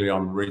vaguely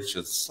on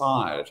Risha's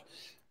side,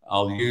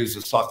 I'll use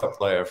a soccer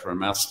player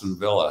from Aston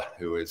Villa,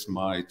 who is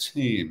my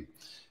team.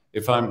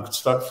 if I'm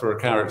stuck for a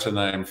character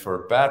name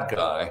for a bad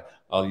guy,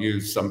 I'll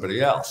use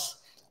somebody else.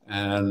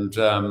 And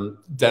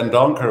Den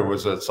Donker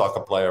was a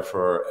soccer player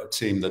for a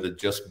team that had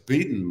just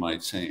beaten my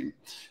team.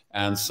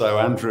 And so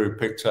Andrew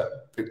picked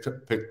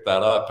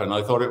that up, and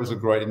I thought it was a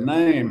great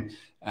name.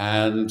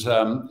 And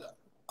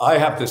I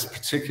have this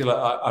particular,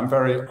 I'm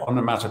very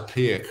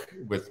onomatopoeic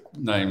with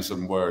names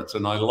and words,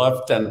 and I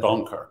love Den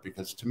Donker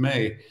because to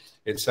me,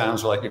 it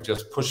sounds like you've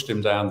just pushed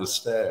him down the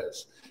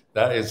stairs.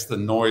 That is the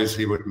noise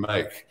he would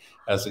make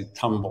as he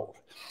tumbled.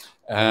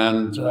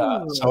 And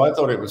so I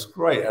thought it was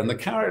great. And the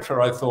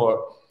character, I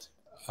thought,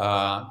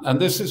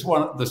 and this is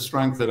the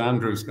strength that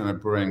Andrew's going to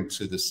bring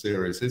to the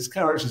series. His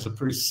characters are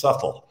pretty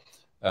subtle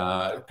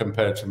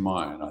compared to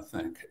mine, I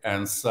think.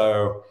 And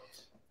so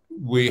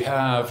we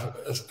have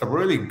a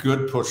really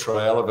good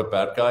portrayal of a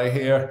bad guy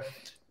here,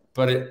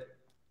 but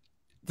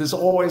there's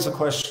always a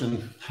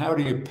question: how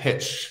do you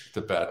pitch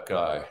the bad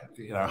guy?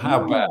 You know,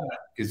 how bad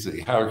is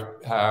he?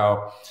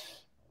 How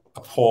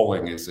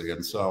appalling is he,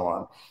 and so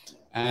on.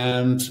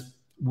 And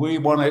we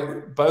want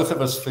to, both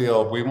of us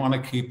feel we want to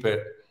keep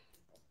it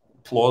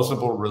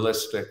plausible,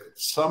 realistic,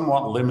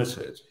 somewhat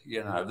limited.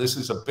 You know, this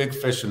is a big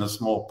fish in a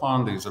small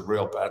pond. He's a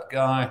real bad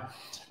guy,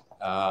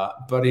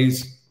 but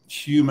he's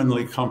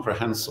humanly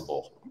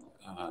comprehensible.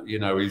 You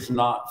know, he's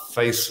not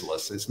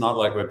faceless. It's not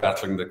like we're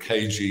battling the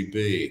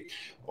KGB,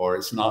 or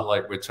it's not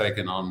like we're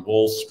taking on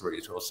Wall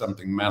Street or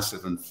something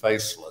massive and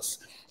faceless.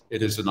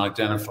 It is an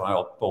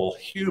identifiable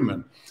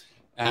human.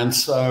 And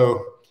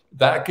so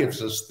that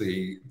gives us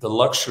the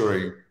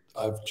luxury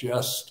of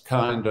just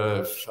kind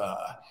of,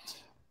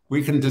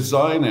 we can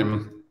design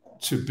him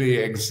to be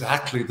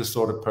exactly the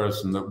sort of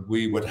person that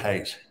we would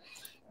hate.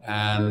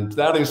 And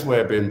that is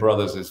where being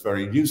brothers is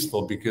very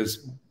useful,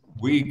 because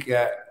we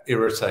get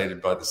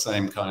irritated by the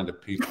same kind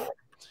of people.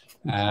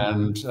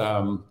 And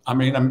I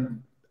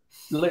mean,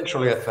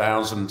 literally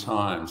 1,000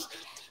 times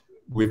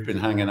we've been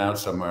hanging out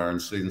somewhere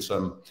and seen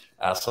some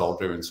asshole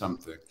doing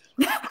something.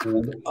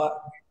 And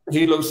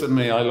he looks at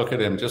me, I look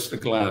at him, just a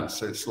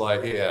glance. It's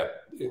like, yeah,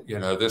 you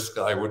know, this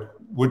guy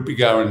would be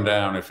going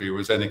down if he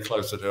was any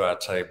closer to our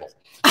table.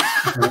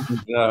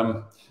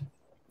 And,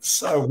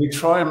 so we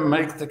try and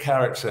make the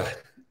character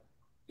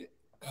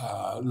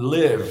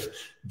live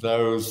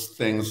those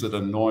things that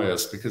annoy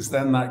us, because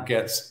then that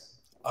gets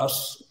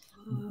us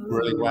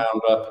really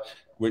wound up,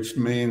 which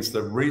means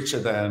that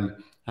Reacher then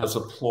has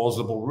a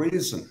plausible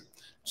reason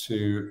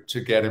to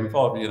get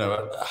involved, you know,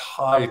 a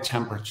high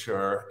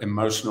temperature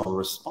emotional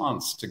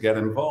response to get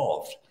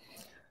involved.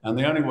 And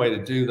the only way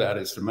to do that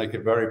is to make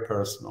it very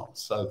personal.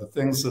 So the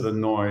things that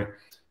annoy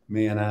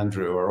me and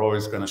Andrew are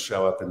always going to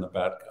show up in the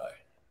bad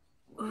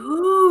guy.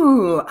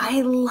 Ooh,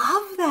 I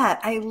love that.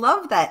 I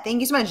love that. Thank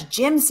you so much.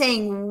 Jim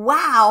saying,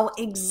 wow,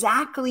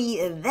 exactly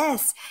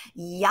this.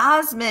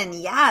 Yasmin,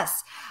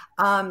 yes.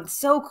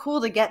 So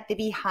cool to get the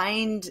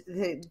behind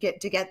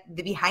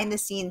the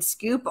scenes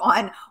scoop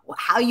on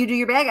how you do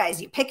your bad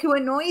guys. You pick who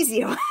annoys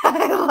you.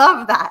 I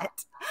love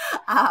that.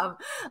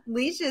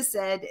 Leisha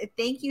said,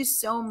 thank you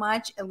so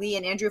much, Lee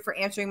and Andrew, for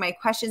answering my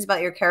questions about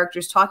your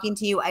characters, talking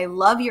to you. I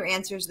love your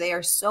answers. They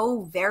are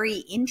so very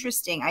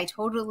interesting. I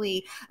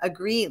totally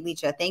agree,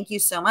 Leisha. Thank you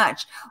so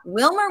much.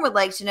 Wilmer would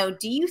like to know,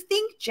 do you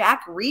think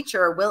Jack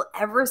Reacher will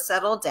ever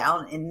settle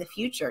down in the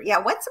future? Yeah,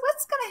 what's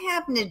going to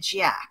happen to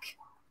Jack?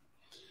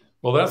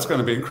 Well, that's going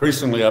to be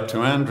increasingly up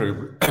to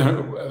Andrew.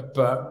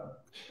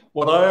 But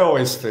what I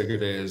always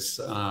figured is,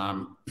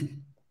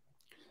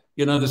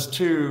 you know, there's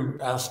two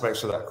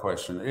aspects of that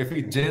question. If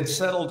he did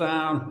settle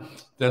down,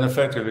 then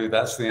effectively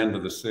that's the end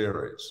of the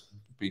series,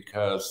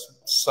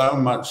 because so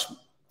much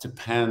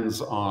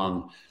depends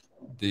on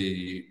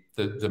the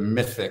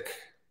mythic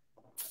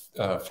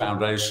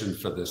foundation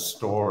for this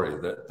story,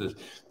 that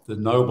the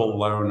noble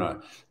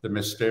loner, the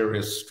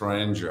mysterious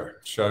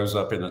stranger, shows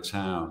up in a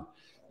town.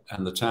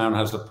 And the town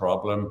has a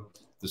problem.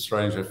 The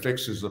stranger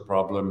fixes the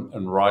problem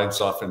and rides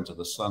off into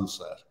the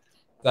sunset.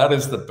 That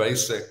is the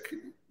basic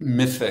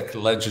mythic,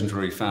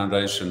 legendary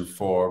foundation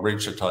for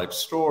Reacher-type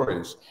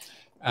stories.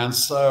 And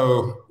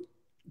so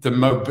the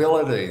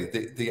mobility,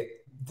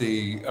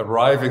 the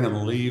arriving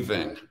and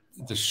leaving,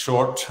 the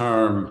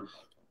short-term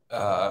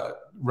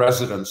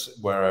residence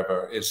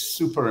wherever is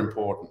super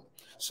important.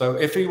 So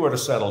if he were to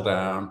settle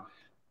down,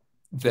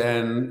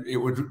 then it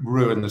would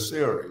ruin the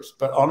series.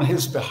 But on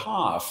his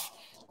behalf,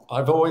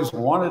 I've always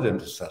wanted him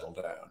to settle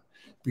down,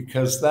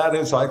 because that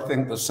is, I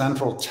think, the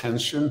central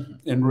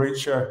tension in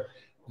Reacher,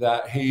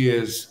 that he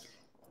is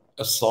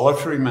a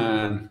solitary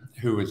man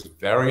who is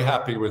very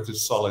happy with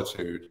his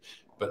solitude,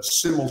 but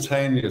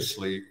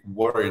simultaneously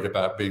worried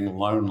about being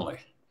lonely.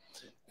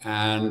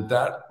 And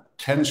that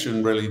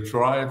tension really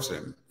drives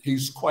him.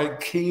 He's quite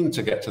keen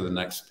to get to the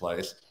next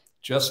place,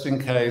 just in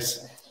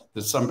case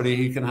there's somebody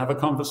he can have a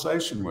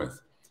conversation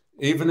with,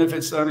 even if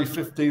it's only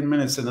 15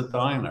 minutes in a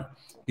diner.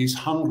 He's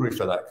hungry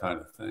for that kind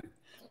of thing.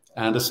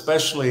 And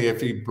especially if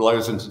he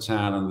blows into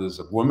town and there's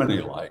a woman he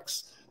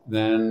likes,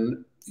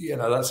 then, you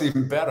know, that's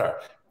even better.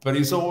 But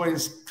he's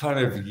always kind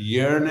of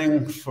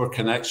yearning for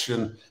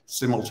connection,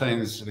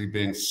 simultaneously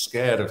being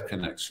scared of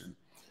connection.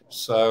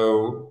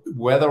 So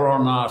whether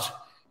or not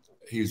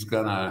he's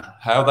gonna,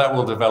 how that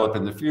will develop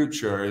in the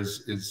future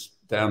is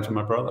down to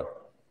my brother.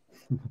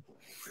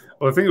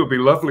 Well, I think it would be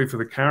lovely for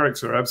the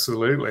character.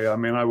 Absolutely. I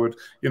mean, I would,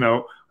 you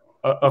know,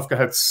 I've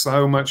had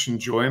so much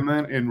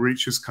enjoyment in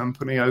Reacher's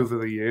company over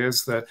the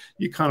years that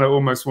you kind of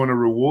almost want to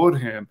reward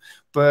him.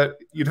 But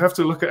you'd have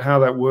to look at how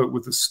that worked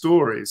with the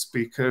stories,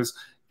 because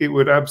it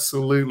would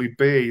absolutely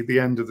be the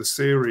end of the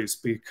series,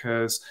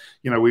 because,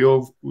 you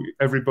know,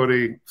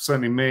 everybody,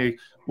 certainly me,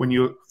 when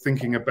you're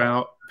thinking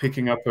about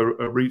picking up a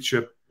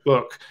Reacher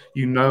book,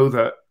 you know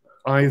that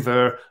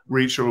either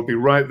Reacher will be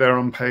right there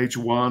on page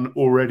one,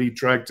 already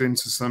dragged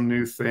into some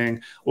new thing,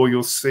 or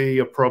you'll see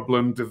a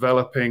problem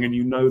developing and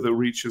you know that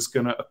Reacher's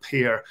going to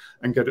appear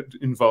and get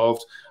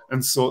involved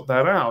and sort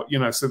that out. You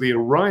know, so the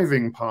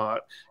arriving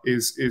part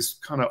is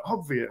kind of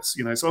obvious.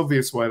 You know, it's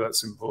obvious why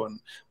that's important.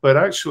 But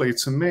actually,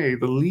 to me,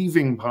 the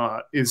leaving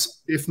part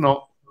is, if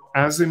not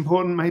as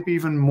important, maybe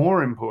even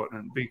more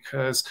important,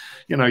 because,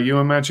 you know, you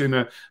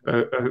imagine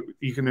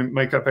you can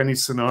make up any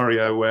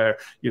scenario where,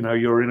 you know,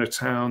 you're in a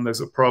town,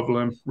 there's a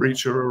problem,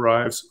 Reacher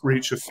arrives,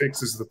 Reacher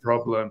fixes the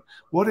problem.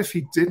 What if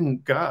he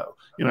didn't go?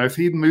 You know, if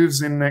he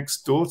moves in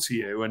next door to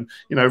you and,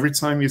 you know, every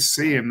time you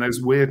see him,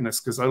 there's weirdness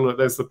because, oh, look,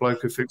 there's the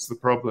bloke who fixed the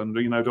problem.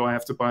 You know, do I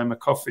have to buy him a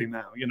coffee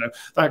now? You know,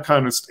 that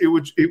kind of,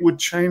 it would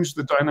change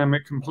the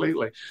dynamic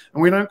completely.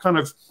 And we don't kind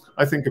of,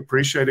 I think,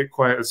 appreciate it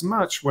quite as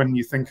much when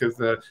you think of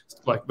the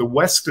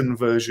Western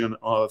version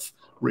of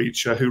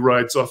Reacher who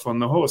rides off on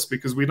the horse,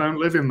 because we don't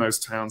live in those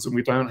towns and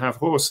we don't have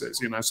horses,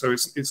 you know, so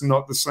it's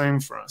not the same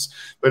for us.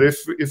 But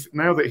if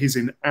now that he's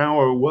in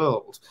our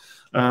world,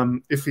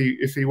 if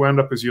he wound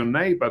up as your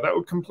neighbor, that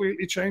would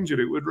completely change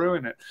it. It would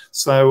ruin it.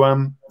 So,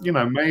 you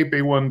know,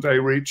 maybe one day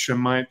Reacher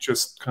might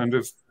just kind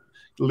of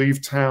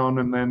leave town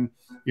and then,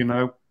 you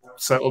know,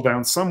 settle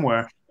down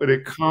somewhere, but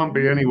it can't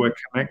be anywhere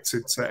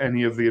connected to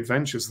any of the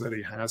adventures that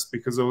he has,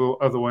 because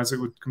otherwise it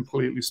would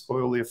completely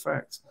spoil the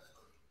effect.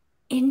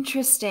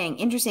 Interesting.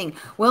 Interesting.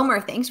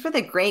 Wilmer, thanks for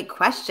the great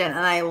question.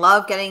 And I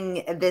love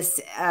getting this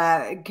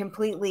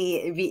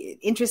completely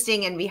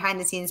interesting and behind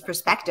the scenes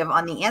perspective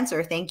on the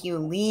answer. Thank you,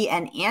 Lee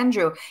and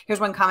Andrew. Here's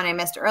one comment I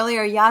missed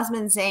earlier.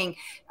 Yasmin saying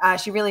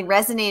she really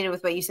resonated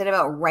with what you said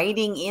about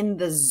writing in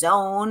the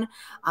zone.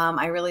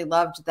 I really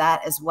loved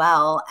that as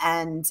well.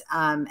 And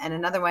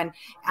another one,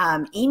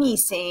 Amy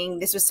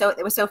saying it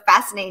was so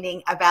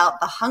fascinating about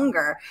the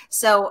hunger.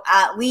 So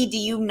Lee, do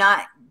you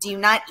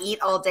not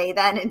eat all day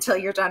then until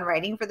you're done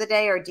writing for the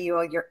day, or do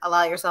you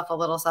allow yourself a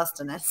little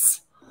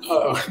sustenance?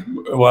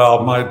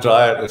 Well, my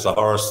diet is a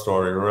horror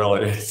story,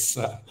 really. It's,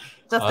 just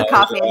the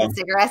coffee and the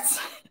cigarettes.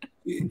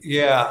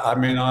 Yeah, I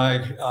mean,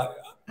 I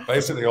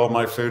basically all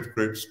my food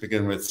groups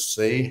begin with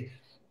C: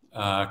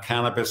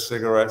 cannabis,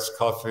 cigarettes,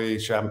 coffee,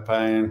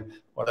 champagne,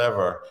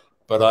 whatever.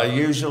 But I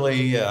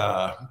usually,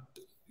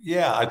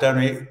 yeah, I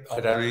don't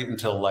eat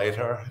until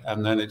later,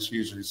 and then it's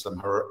usually some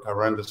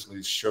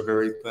horrendously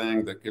sugary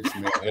thing that gives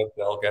me a hit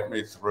that'll get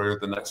me through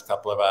the next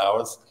couple of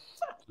hours.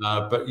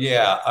 But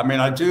yeah, I mean,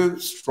 I do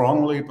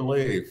strongly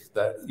believe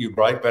that you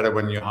write better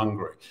when you're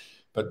hungry.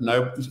 But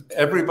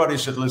everybody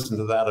should listen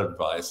to that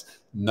advice.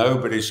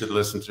 Nobody should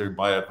listen to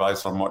my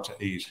advice on what to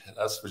eat.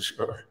 That's for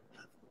sure.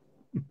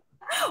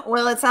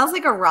 Well, it sounds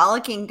like a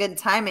rollicking good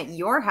time at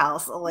your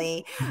house,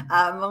 Lee.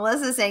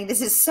 Melissa's saying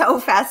this is so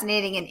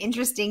fascinating and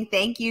interesting.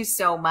 Thank you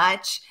so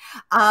much.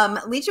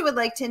 Leisha would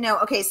like to know,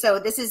 okay, so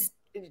this is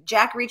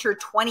Jack Reacher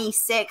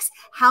 26.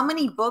 How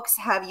many books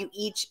have you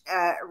each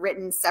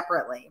written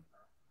separately?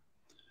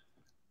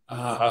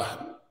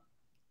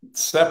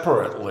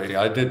 Separately,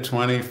 I did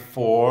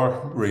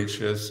 24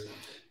 Reachers,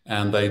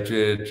 and they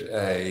did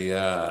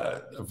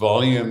a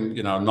volume,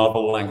 you know,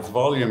 novel-length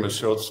volume of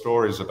short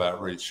stories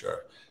about Reacher.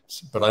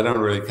 But I don't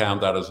really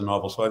count that as a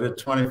novel. So I did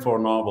 24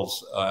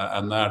 novels,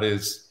 and that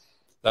is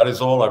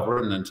all I've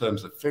written in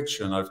terms of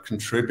fiction. I've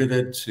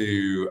contributed to,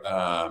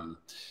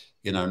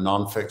 you know,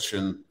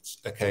 nonfiction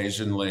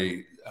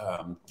occasionally,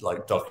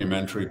 like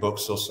documentary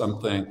books or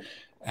something.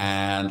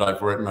 And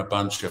I've written a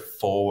bunch of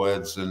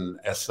forwards and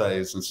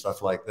essays and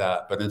stuff like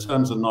that. But in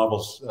terms of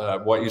novels,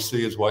 what you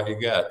see is what you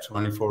get,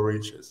 24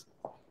 Reachers.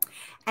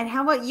 And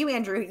how about you,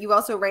 Andrew? You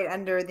also write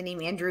under the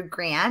name Andrew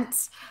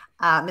Grant,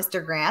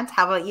 Mr. Grant.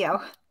 How about you?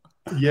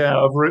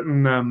 Yeah, I've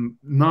written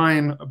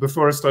 9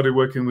 before I started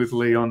working with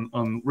Lee on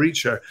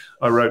Reacher.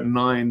 I wrote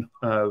 9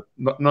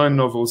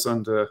 novels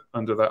under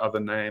that other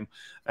name,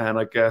 and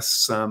I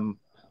guess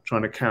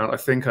trying to count, I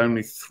think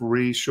only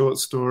 3 short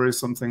stories,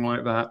 something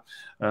like that.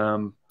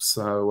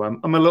 So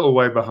I'm a little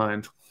way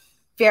behind.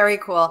 Very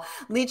cool.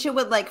 Leisha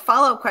would like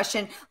follow-up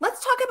question.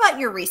 Let's talk about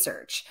your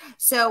research.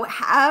 So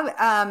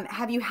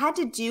have you had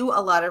to do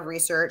a lot of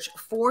research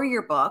for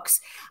your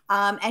books?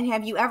 And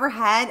have you ever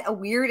had a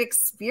weird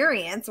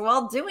experience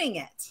while doing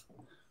it?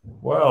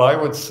 Well, I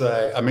would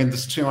say, I mean,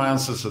 there's 2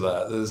 answers to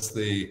that. There's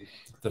the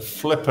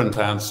flippant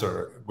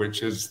answer,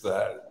 which is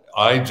that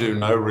I do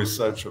no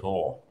research at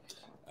all.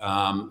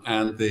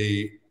 And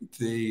the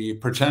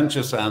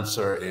pretentious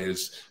answer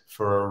is,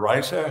 for a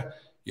writer,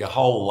 your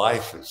whole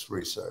life is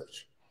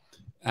research.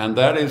 And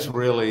that is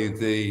really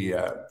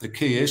the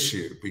key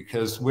issue,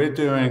 because we're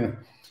doing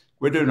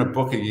a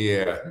book a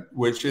year,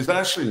 which is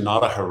actually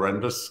not a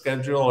horrendous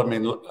schedule. I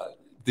mean,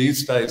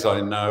 these days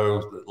I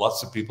know that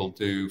lots of people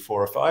do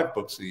 4 or 5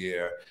 books a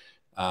year,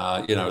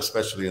 you know,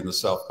 especially in the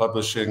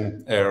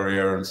self-publishing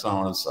area and so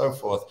on and so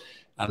forth.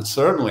 And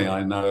certainly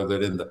I know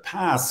that in the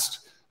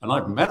past, and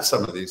I've met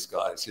some of these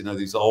guys, you know,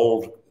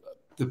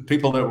 the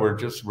people that were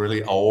just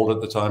really old at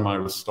the time I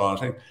was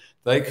starting,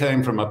 they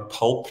came from a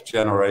pulp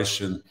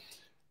generation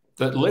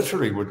that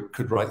literally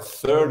could write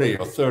 30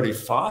 or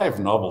 35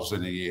 novels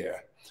in a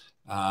year.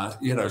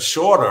 You know,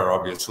 shorter,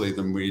 obviously,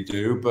 than we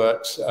do,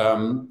 but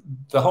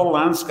the whole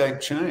landscape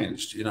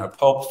changed. You know,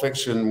 pulp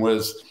fiction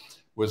was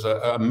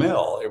a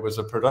mill, it was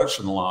a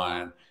production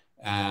line,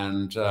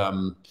 and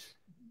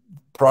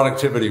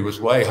productivity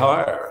was way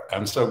higher.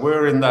 And so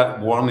we're in that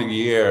 1 a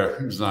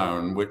year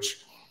zone,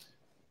 which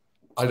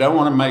I don't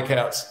want to make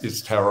out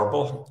is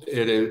terrible.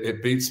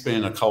 It beats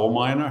being a coal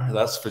miner,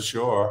 that's for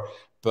sure.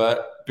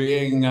 But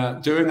doing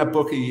a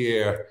book a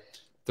year,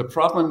 the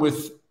problem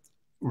with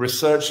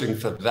researching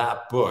for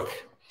that book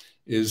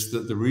is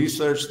that the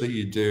research that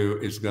you do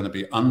is going to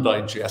be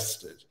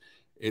undigested.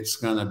 It's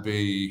going to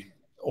be,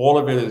 all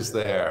of it is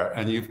there,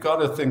 and you've got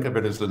to think of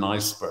it as an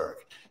iceberg.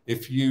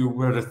 If you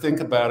were to think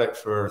about it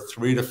for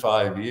 3 to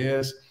 5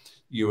 years,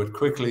 you would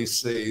quickly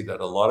see that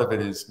a lot of it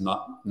is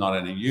not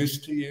any use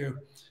to you,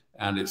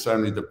 and it's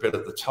only the bit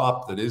at the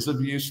top that is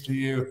of use to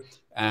you.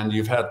 And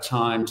you've had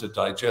time to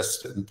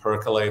digest it and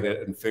percolate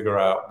it and figure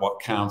out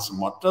what counts and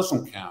what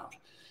doesn't count.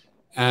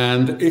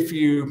 And if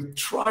you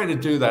try to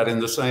do that in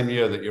the same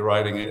year that you're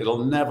writing it,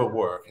 it'll never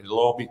work. It'll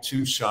all be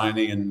too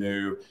shiny and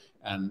new,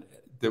 and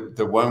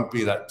there won't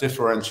be that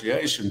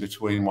differentiation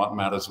between what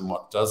matters and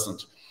what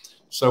doesn't.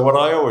 So what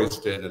I always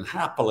did, and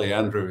happily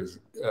Andrew is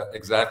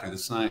exactly the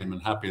same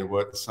and happy to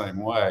work the same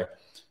way,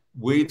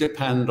 we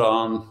depend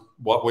on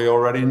what we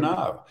already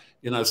know.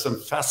 You know, some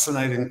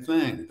fascinating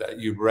thing that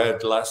you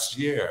read last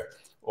year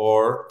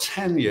or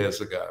 10 years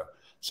ago,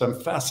 some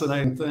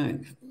fascinating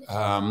thing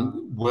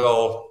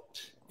will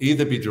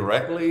either be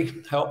directly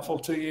helpful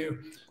to you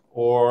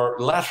or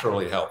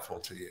laterally helpful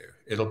to you.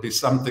 It'll be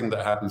something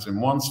that happens in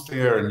one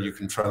sphere and you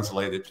can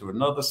translate it to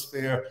another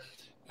sphere.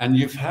 And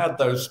you've had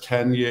those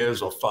 10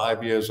 years or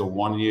 5 years or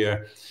 1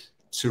 year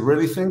to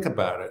really think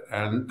about it.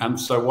 And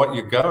so what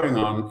you're going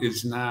on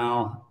is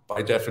now,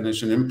 by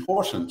definition,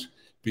 important,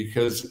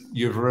 because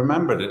you've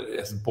remembered it.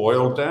 It's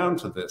boiled down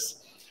to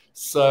this.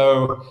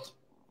 So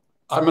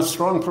I'm a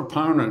strong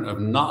proponent of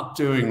not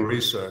doing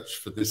research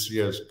for this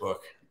year's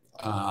book.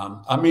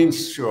 I mean,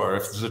 sure,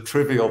 if there's a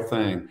trivial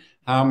thing,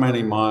 how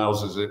many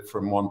miles is it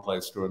from one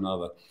place to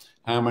another?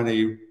 How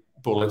many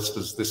bullets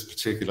does this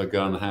particular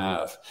gun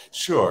have?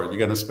 Sure, you're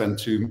going to spend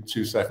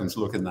two seconds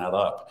looking that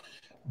up,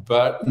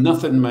 but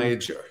nothing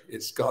major.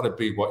 It's got to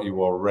be what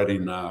you already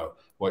know,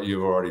 what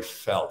you've already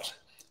felt.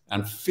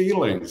 And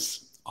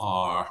feelings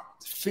are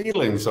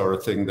a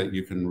thing that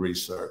you can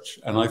research.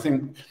 And I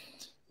think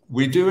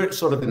we do it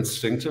sort of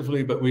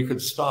instinctively, but we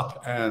could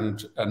stop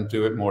and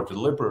do it more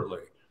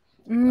deliberately.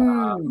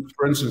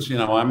 For instance, you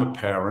know, I'm a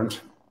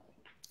parent.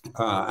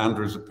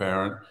 Andrew's a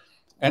parent.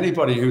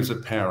 Anybody who's a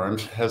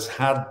parent has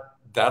had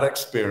that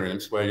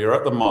experience where you're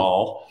at the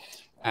mall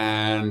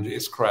and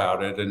it's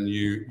crowded and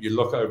you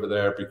look over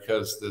there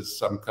because there's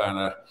some kind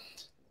of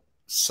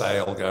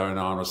sale going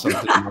on or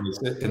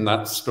something in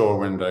that store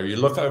window. You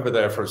look over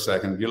there for a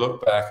second, you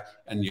look back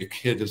and your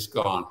kid is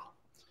gone.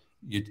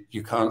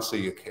 You can't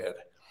see your kid.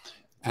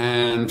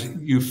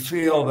 And you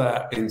feel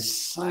that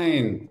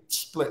insane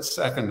split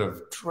second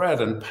of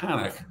dread and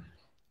panic.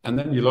 And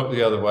then you look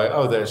the other way,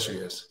 oh, there she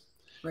is.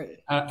 Right.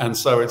 And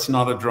so it's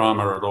not a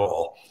drama at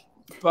all.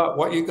 But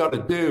what you've got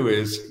to do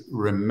is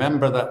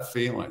remember that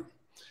feeling.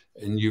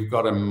 And you've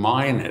got to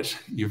mine it.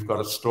 You've got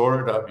to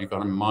store it up. You've got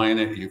to mine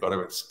it. You've got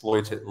to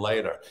exploit it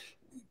later.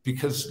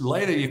 Because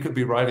later you could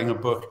be writing a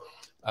book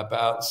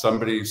about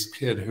somebody's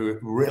kid who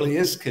really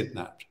is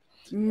kidnapped.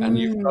 And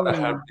you've got to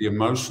have the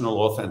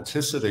emotional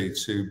authenticity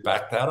to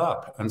back that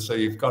up. And so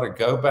you've got to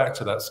go back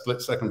to that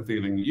split-second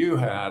feeling you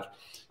had,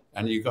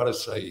 and you've got to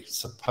say,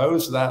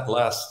 suppose that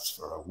lasts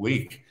for a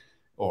week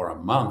or a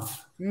month.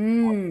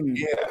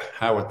 Yeah,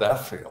 how would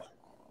that feel?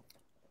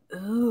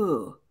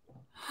 Ooh.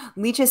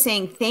 Leecha's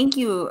saying, thank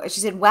you. She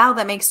said, wow,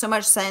 that makes so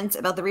much sense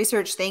about the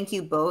research. Thank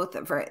you both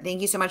thank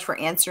you so much for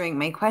answering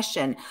my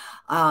question.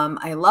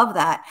 I love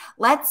that.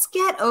 Let's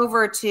get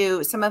over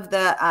to some of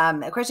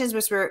the questions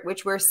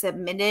which were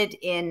submitted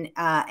in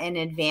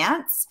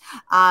advance.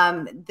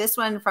 This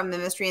one from the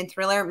Mystery and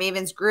Thriller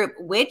Mavens group.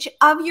 Which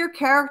of your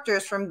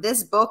characters from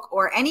this book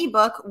or any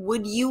book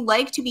would you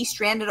like to be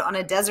stranded on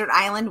a desert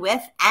island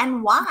with,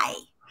 and why?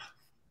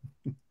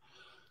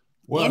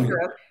 Well, Andrew,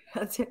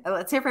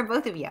 let's hear from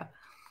both of you.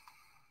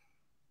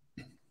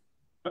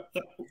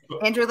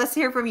 Andrew, let's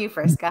hear from you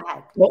first. Go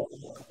ahead. Well,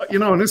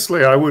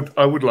 honestly, I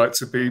would like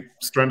to be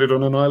stranded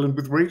on an island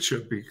with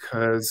Reacher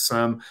because,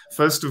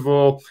 first of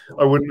all,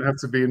 I wouldn't have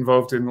to be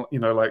involved in,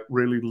 like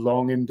really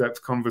long,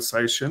 in-depth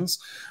conversations.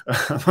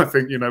 I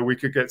think, we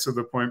could get to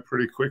the point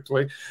pretty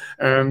quickly.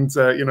 And,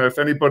 if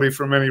anybody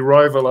from any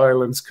rival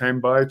islands came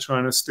by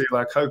trying to steal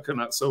our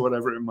coconuts or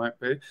whatever it might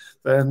be,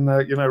 then,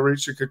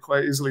 Reacher could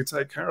quite easily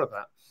take care of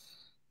that.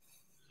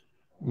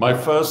 My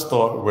first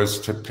thought was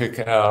to pick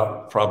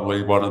out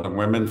probably one of the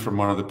women from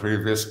one of the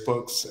previous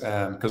books,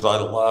 and because I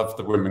love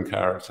the women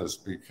characters,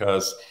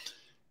 because,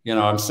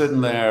 I'm sitting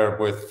there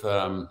with,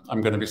 I'm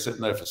going to be sitting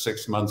there for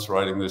 6 months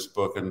writing this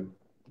book, and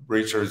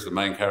Reacher is the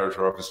main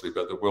character, obviously,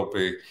 but there will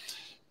be,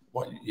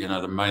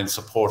 the main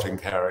supporting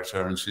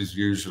character, and she's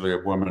usually a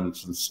woman and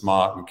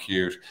smart and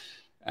cute.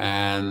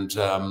 And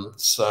and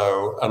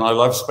I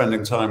love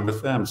spending time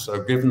with them.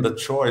 So given the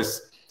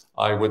choice,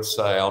 I would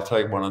say I'll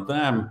take one of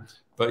them.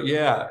 But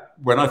yeah,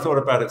 when I thought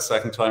about it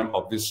second time,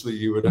 obviously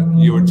you would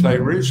take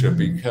Reacher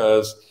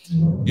because,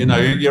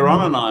 you're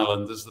on an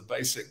island. There's the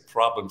basic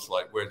problems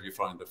like where do you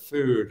find the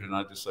food? And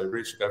I just say,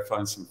 Reacher, go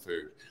find some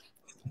food.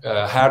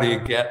 How do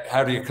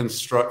you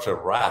construct a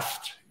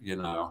raft,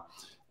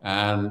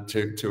 and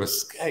to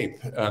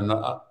escape? And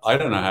I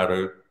don't know how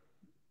to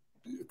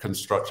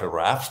construct a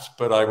raft,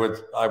 but I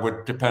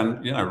would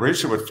depend,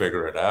 Reacher would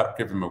figure it out.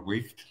 Give him a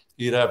week.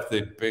 He'd have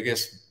the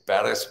biggest,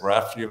 baddest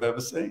raft you've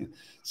ever seen.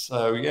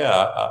 So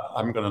yeah,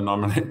 I'm going to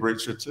nominate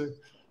Reacher too.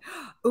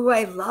 Oh,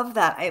 I love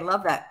that. I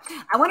love that.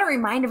 I want to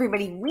remind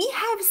everybody, we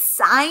have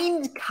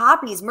signed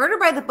copies. Murder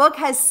by the Book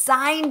has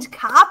signed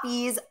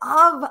copies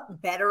of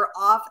Better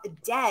Off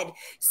Dead.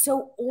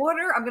 So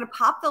I'm going to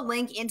pop the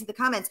link into the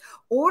comments.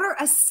 Order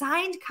a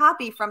signed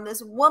copy from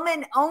this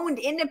woman-owned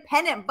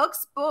independent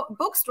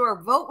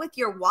bookstore. Vote with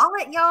your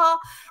wallet, y'all,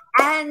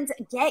 and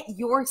get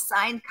your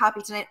signed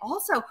copy tonight.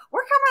 Also,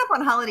 we're coming up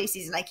on holiday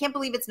season. I can't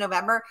believe it's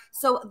November.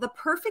 So the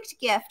perfect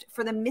gift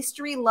for the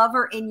mystery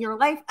lover in your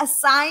life, a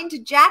signed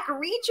Jack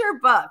Reacher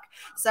book.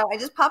 So I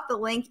just popped the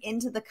link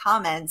into the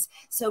comments.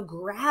 So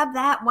grab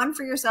that, one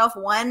for yourself,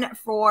 one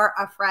for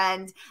a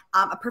friend,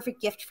 a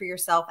perfect gift for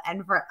yourself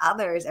and for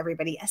others,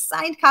 everybody. A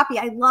signed copy.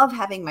 I love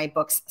having my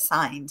books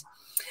signed.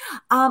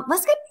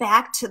 Let's get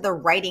back to the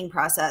writing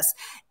process.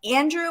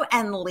 Andrew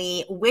and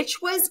Lee,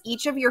 which was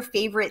each of your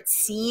favorite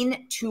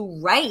scene to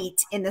write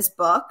in this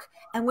book?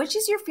 And which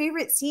is your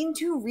favorite scene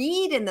to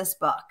read in this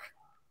book?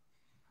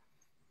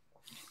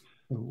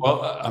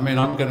 Well, I mean,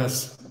 I'm going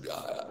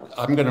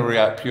to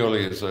react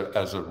purely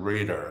as a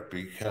reader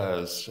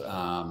because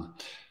I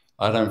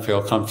don't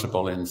feel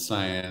comfortable in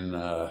saying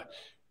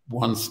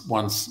one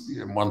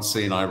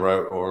scene I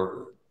wrote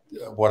or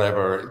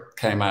whatever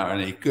came out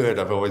any good.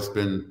 I've always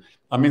been,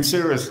 I mean,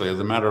 seriously, as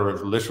a matter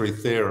of literary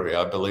theory,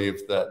 I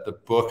believe that the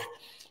book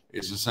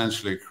is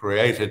essentially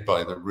created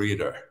by the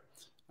reader.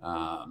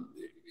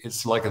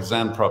 It's like a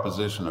Zen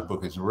proposition. A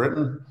book is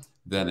written,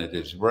 then it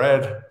is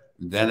read,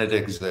 then it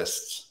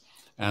exists.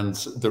 And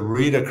the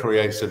reader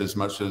creates it as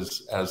much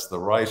as the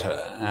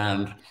writer.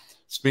 And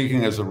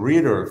speaking as a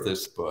reader of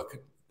this book,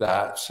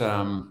 that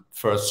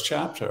first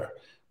chapter,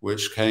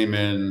 which came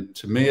in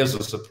to me as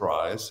a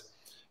surprise,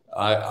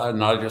 I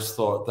just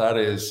thought that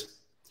is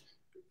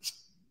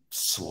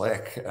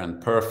slick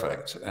and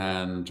perfect.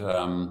 And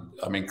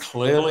I mean,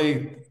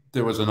 clearly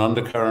there was an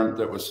undercurrent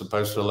that was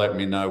supposed to let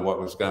me know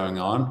what was going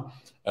on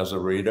as a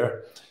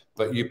reader,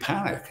 but you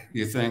panic.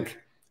 You think,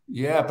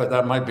 yeah, but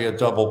that might be a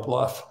double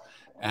bluff.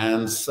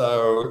 And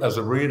so as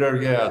a reader,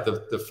 yeah,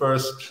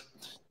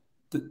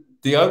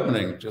 the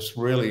opening just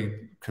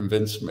really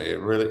convinced me. It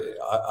really,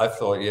 I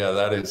thought, yeah,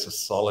 that is a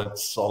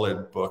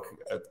solid book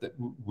that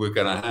we're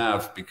going to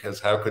have,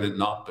 because how could it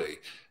not be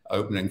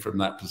opening from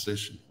that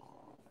position?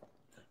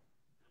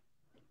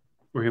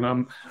 Well, you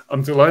know,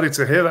 I'm delighted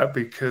to hear that,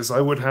 because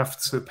I would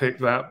have to pick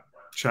that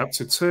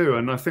chapter too.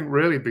 And I think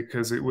really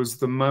because it was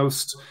the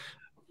most,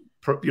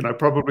 you know,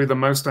 probably the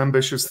most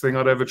ambitious thing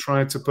I'd ever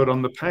tried to put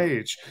on the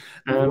page.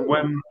 And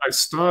when I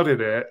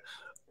started it,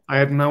 I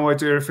had no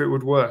idea if it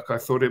would work. I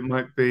thought it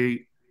might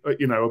be,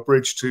 you know, a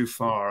bridge too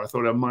far. I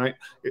thought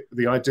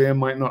the idea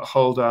might not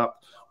hold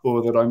up,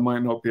 or that I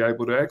might not be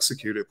able to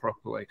execute it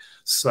properly.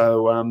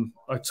 So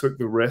I took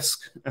the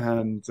risk,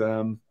 and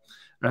to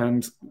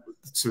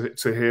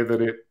hear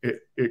that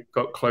it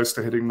got close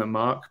to hitting the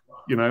mark,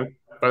 you know,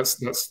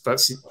 that's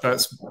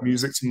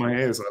music to my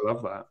ears. I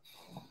love that.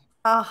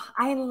 Oh,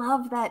 I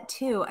love that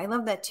too. I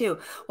love that too.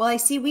 Well, I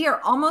see we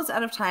are almost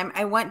out of time.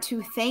 I want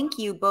to thank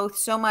you both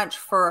so much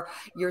for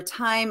your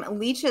time.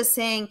 Leisha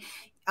saying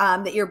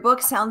that your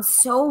book sounds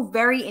so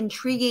very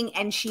intriguing,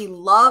 and she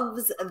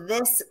loves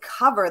this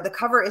cover. The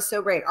cover is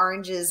so great.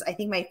 Orange is, I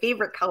think, my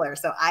favorite color.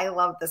 So I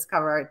love this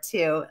cover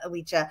too,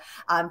 Leisha.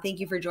 Thank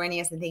you for joining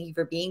us, and thank you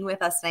for being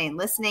with us tonight and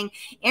listening.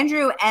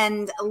 Andrew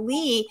and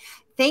Lee,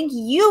 Thank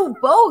you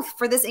both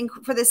for this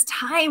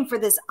time, for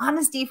this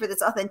honesty, for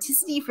this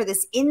authenticity, for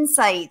this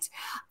insight.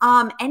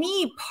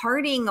 Any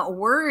parting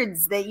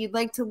words that you'd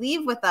like to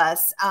leave with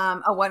us?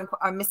 I want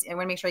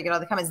to make sure I get all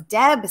the comments.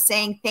 Deb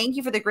saying thank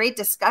you for the great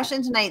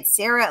discussion tonight.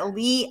 Sarah,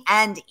 Lee,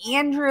 and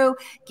Andrew.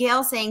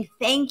 Gail saying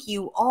thank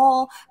you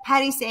all.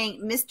 Patty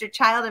saying Mr.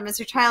 Child and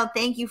Mr. Child,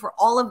 thank you for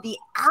all of the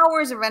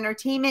hours of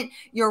entertainment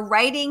your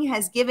writing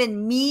has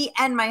given me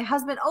and my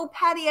husband. Oh,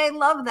 Patty, I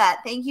love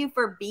that. Thank you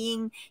for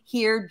being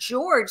here.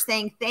 George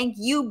saying thank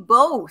you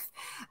both.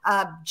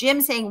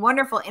 Jim saying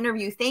wonderful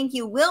interview. Thank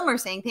you. Wilmer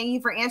saying thank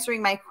you for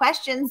answering my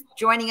questions.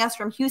 Joining us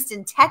from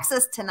Houston,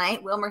 Texas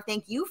tonight. Wilmer,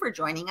 thank you for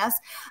joining us.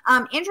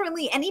 Andrew and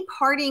Lee, any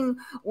parting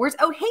words?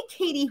 Oh, hey,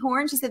 Katie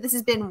Horn. She said this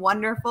has been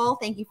wonderful.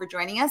 Thank you for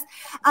joining us.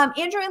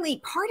 Andrew and Lee,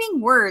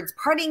 parting words,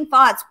 parting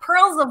thoughts,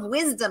 pearls of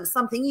wisdom,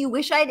 something you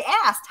wish I'd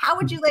asked. How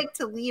would you like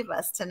to leave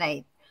us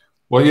tonight?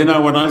 Well, you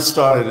know, when I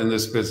started in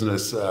this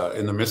business,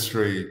 in the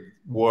mystery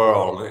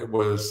world, it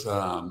was,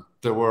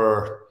 there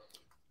were,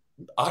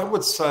 I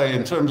would say,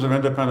 in terms of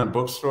independent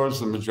bookstores,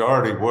 the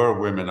majority were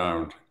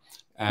women-owned.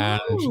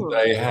 And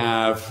they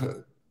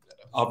have,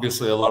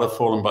 obviously, a lot have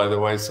fallen by the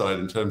wayside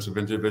in terms of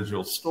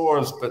individual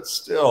stores, but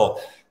still,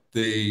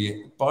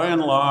 by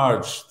and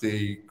large,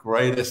 the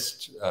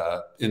greatest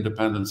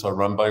independents are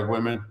run by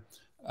women,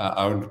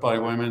 owned by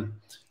women.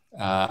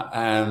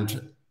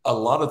 And a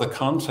lot of the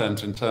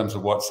content in terms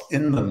of what's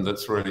in them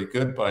that's really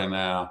good by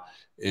now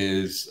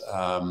is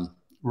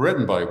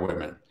written by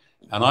women.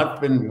 And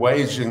I've been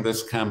waging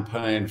this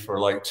campaign for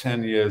like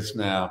 10 years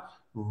now.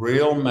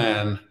 Real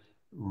men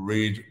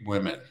read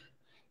women,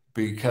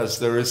 because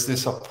there is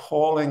this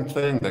appalling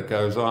thing that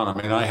goes on.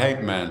 I mean, I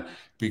hate men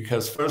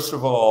because, first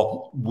of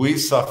all, we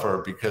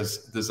suffer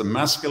because there's a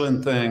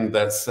masculine thing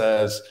that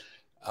says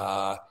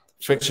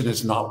fiction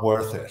is not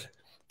worth it.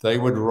 They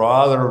would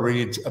rather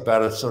read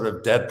about a sort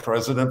of dead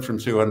president from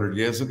 200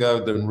 years ago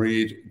than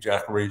read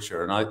Jack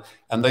Reacher.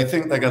 And they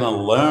think they're going to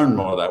learn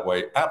more that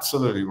way.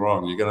 Absolutely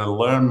wrong. You're going to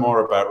learn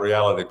more about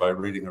reality by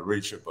reading a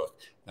Reacher book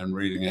and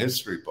reading a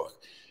history book.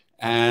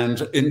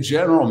 And in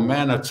general,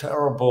 men are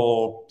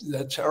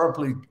they're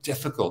terribly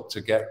difficult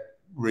to get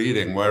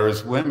reading,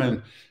 whereas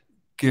women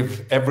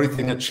give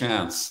everything a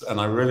chance. And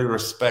I really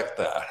respect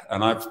that.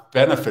 And I've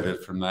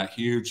benefited from that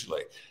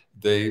hugely.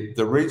 The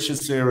Reacher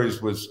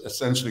series was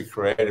essentially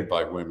created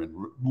by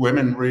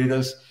women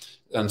readers,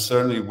 and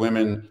certainly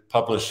women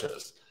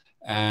publishers.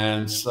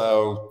 And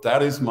so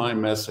that is my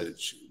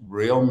message.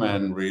 Real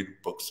men read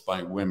books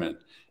by women.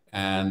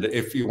 And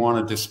if you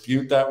want to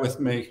dispute that with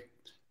me,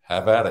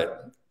 have at it.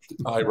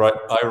 I write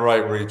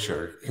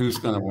Reacher. Who's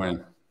going to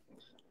win?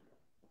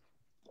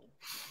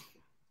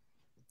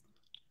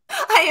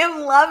 I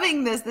am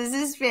loving this. This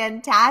is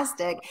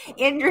fantastic.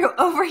 Andrew,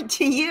 over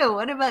to you.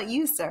 What about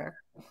you, sir?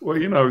 Well,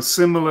 you know,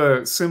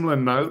 similar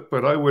note,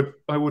 but I would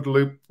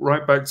loop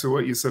right back to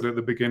what you said at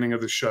the beginning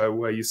of the show,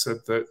 where you said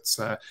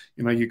that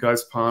you know, you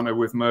guys partner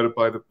with Murder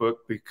by the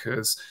Book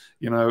because,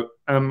 you know,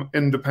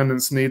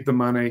 independents need the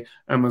money,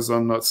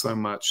 Amazon not so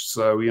much.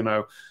 So, you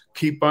know,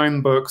 keep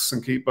buying books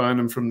and keep buying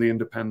them from the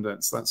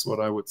independents. That's what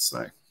I would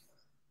say.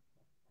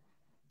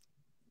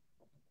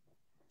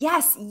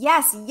 Yes,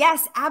 yes,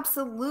 yes,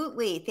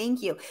 absolutely.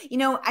 Thank you. You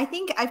know, I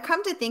think I've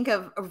come to think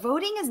of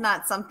voting is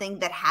not something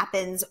that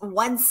happens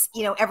once,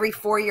 you know, every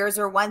 4 years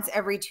or once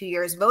every 2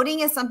 years.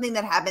 Voting is something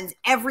that happens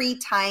every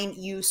time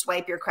you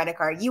swipe your credit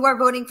card. You are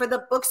voting for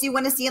the books you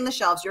want to see on the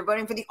shelves. You're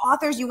voting for the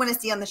authors you want to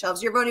see on the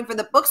shelves. You're voting for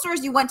the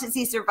bookstores you want to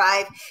see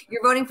survive.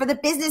 You're voting for the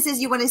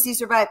businesses you want to see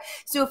survive.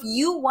 So if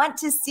you want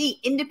to see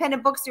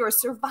independent bookstores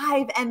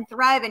survive and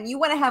thrive, and you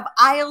want to have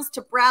aisles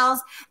to browse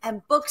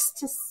and books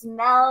to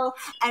smell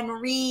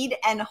and read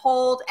and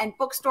hold and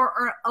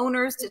bookstore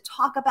owners to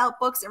talk about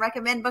books and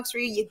recommend books for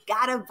you, you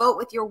gotta vote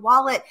with your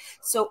wallet.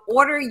 So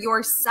order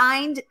your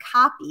signed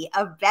copy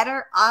of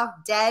Better Off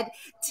Dead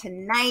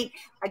tonight.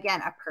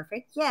 Again, a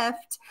perfect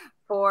gift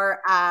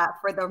for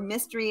the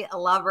mystery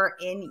lover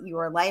in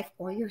your life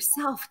or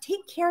yourself.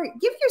 Take care,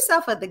 give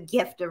yourself the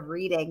gift of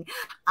reading,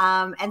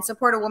 and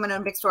support a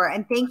woman-owned bookstore.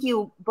 And thank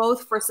you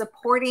both for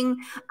supporting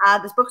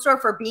this bookstore,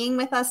 for being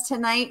with us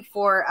tonight,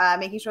 for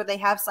making sure they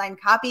have signed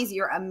copies.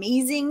 You're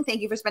amazing.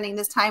 Thank you for spending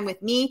this time with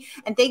me.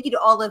 And thank you to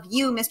all of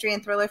you mystery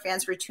and thriller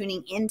fans for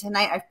tuning in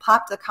tonight. I've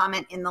popped the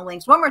comment in the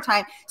links one more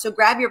time, so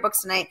grab your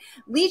books tonight.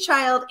 Lee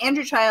Child,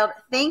 Andrew Child,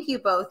 thank you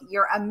both.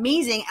 You're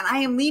amazing. And I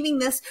am leaving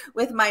this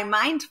with my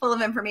mind full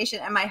of information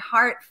and my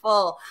heart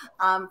full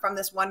from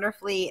this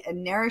wonderfully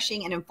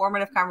nourishing and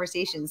informative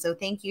conversation. So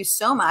thank you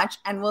so much.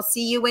 And we'll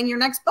see you when your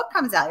next book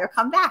comes out. You'll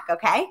come back,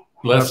 okay?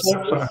 Bless.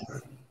 All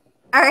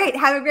right.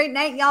 Have a great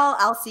night, y'all.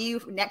 I'll see you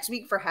next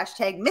week for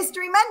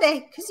 #Mystery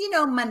Monday, because you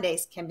know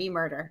Mondays can be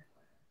murder.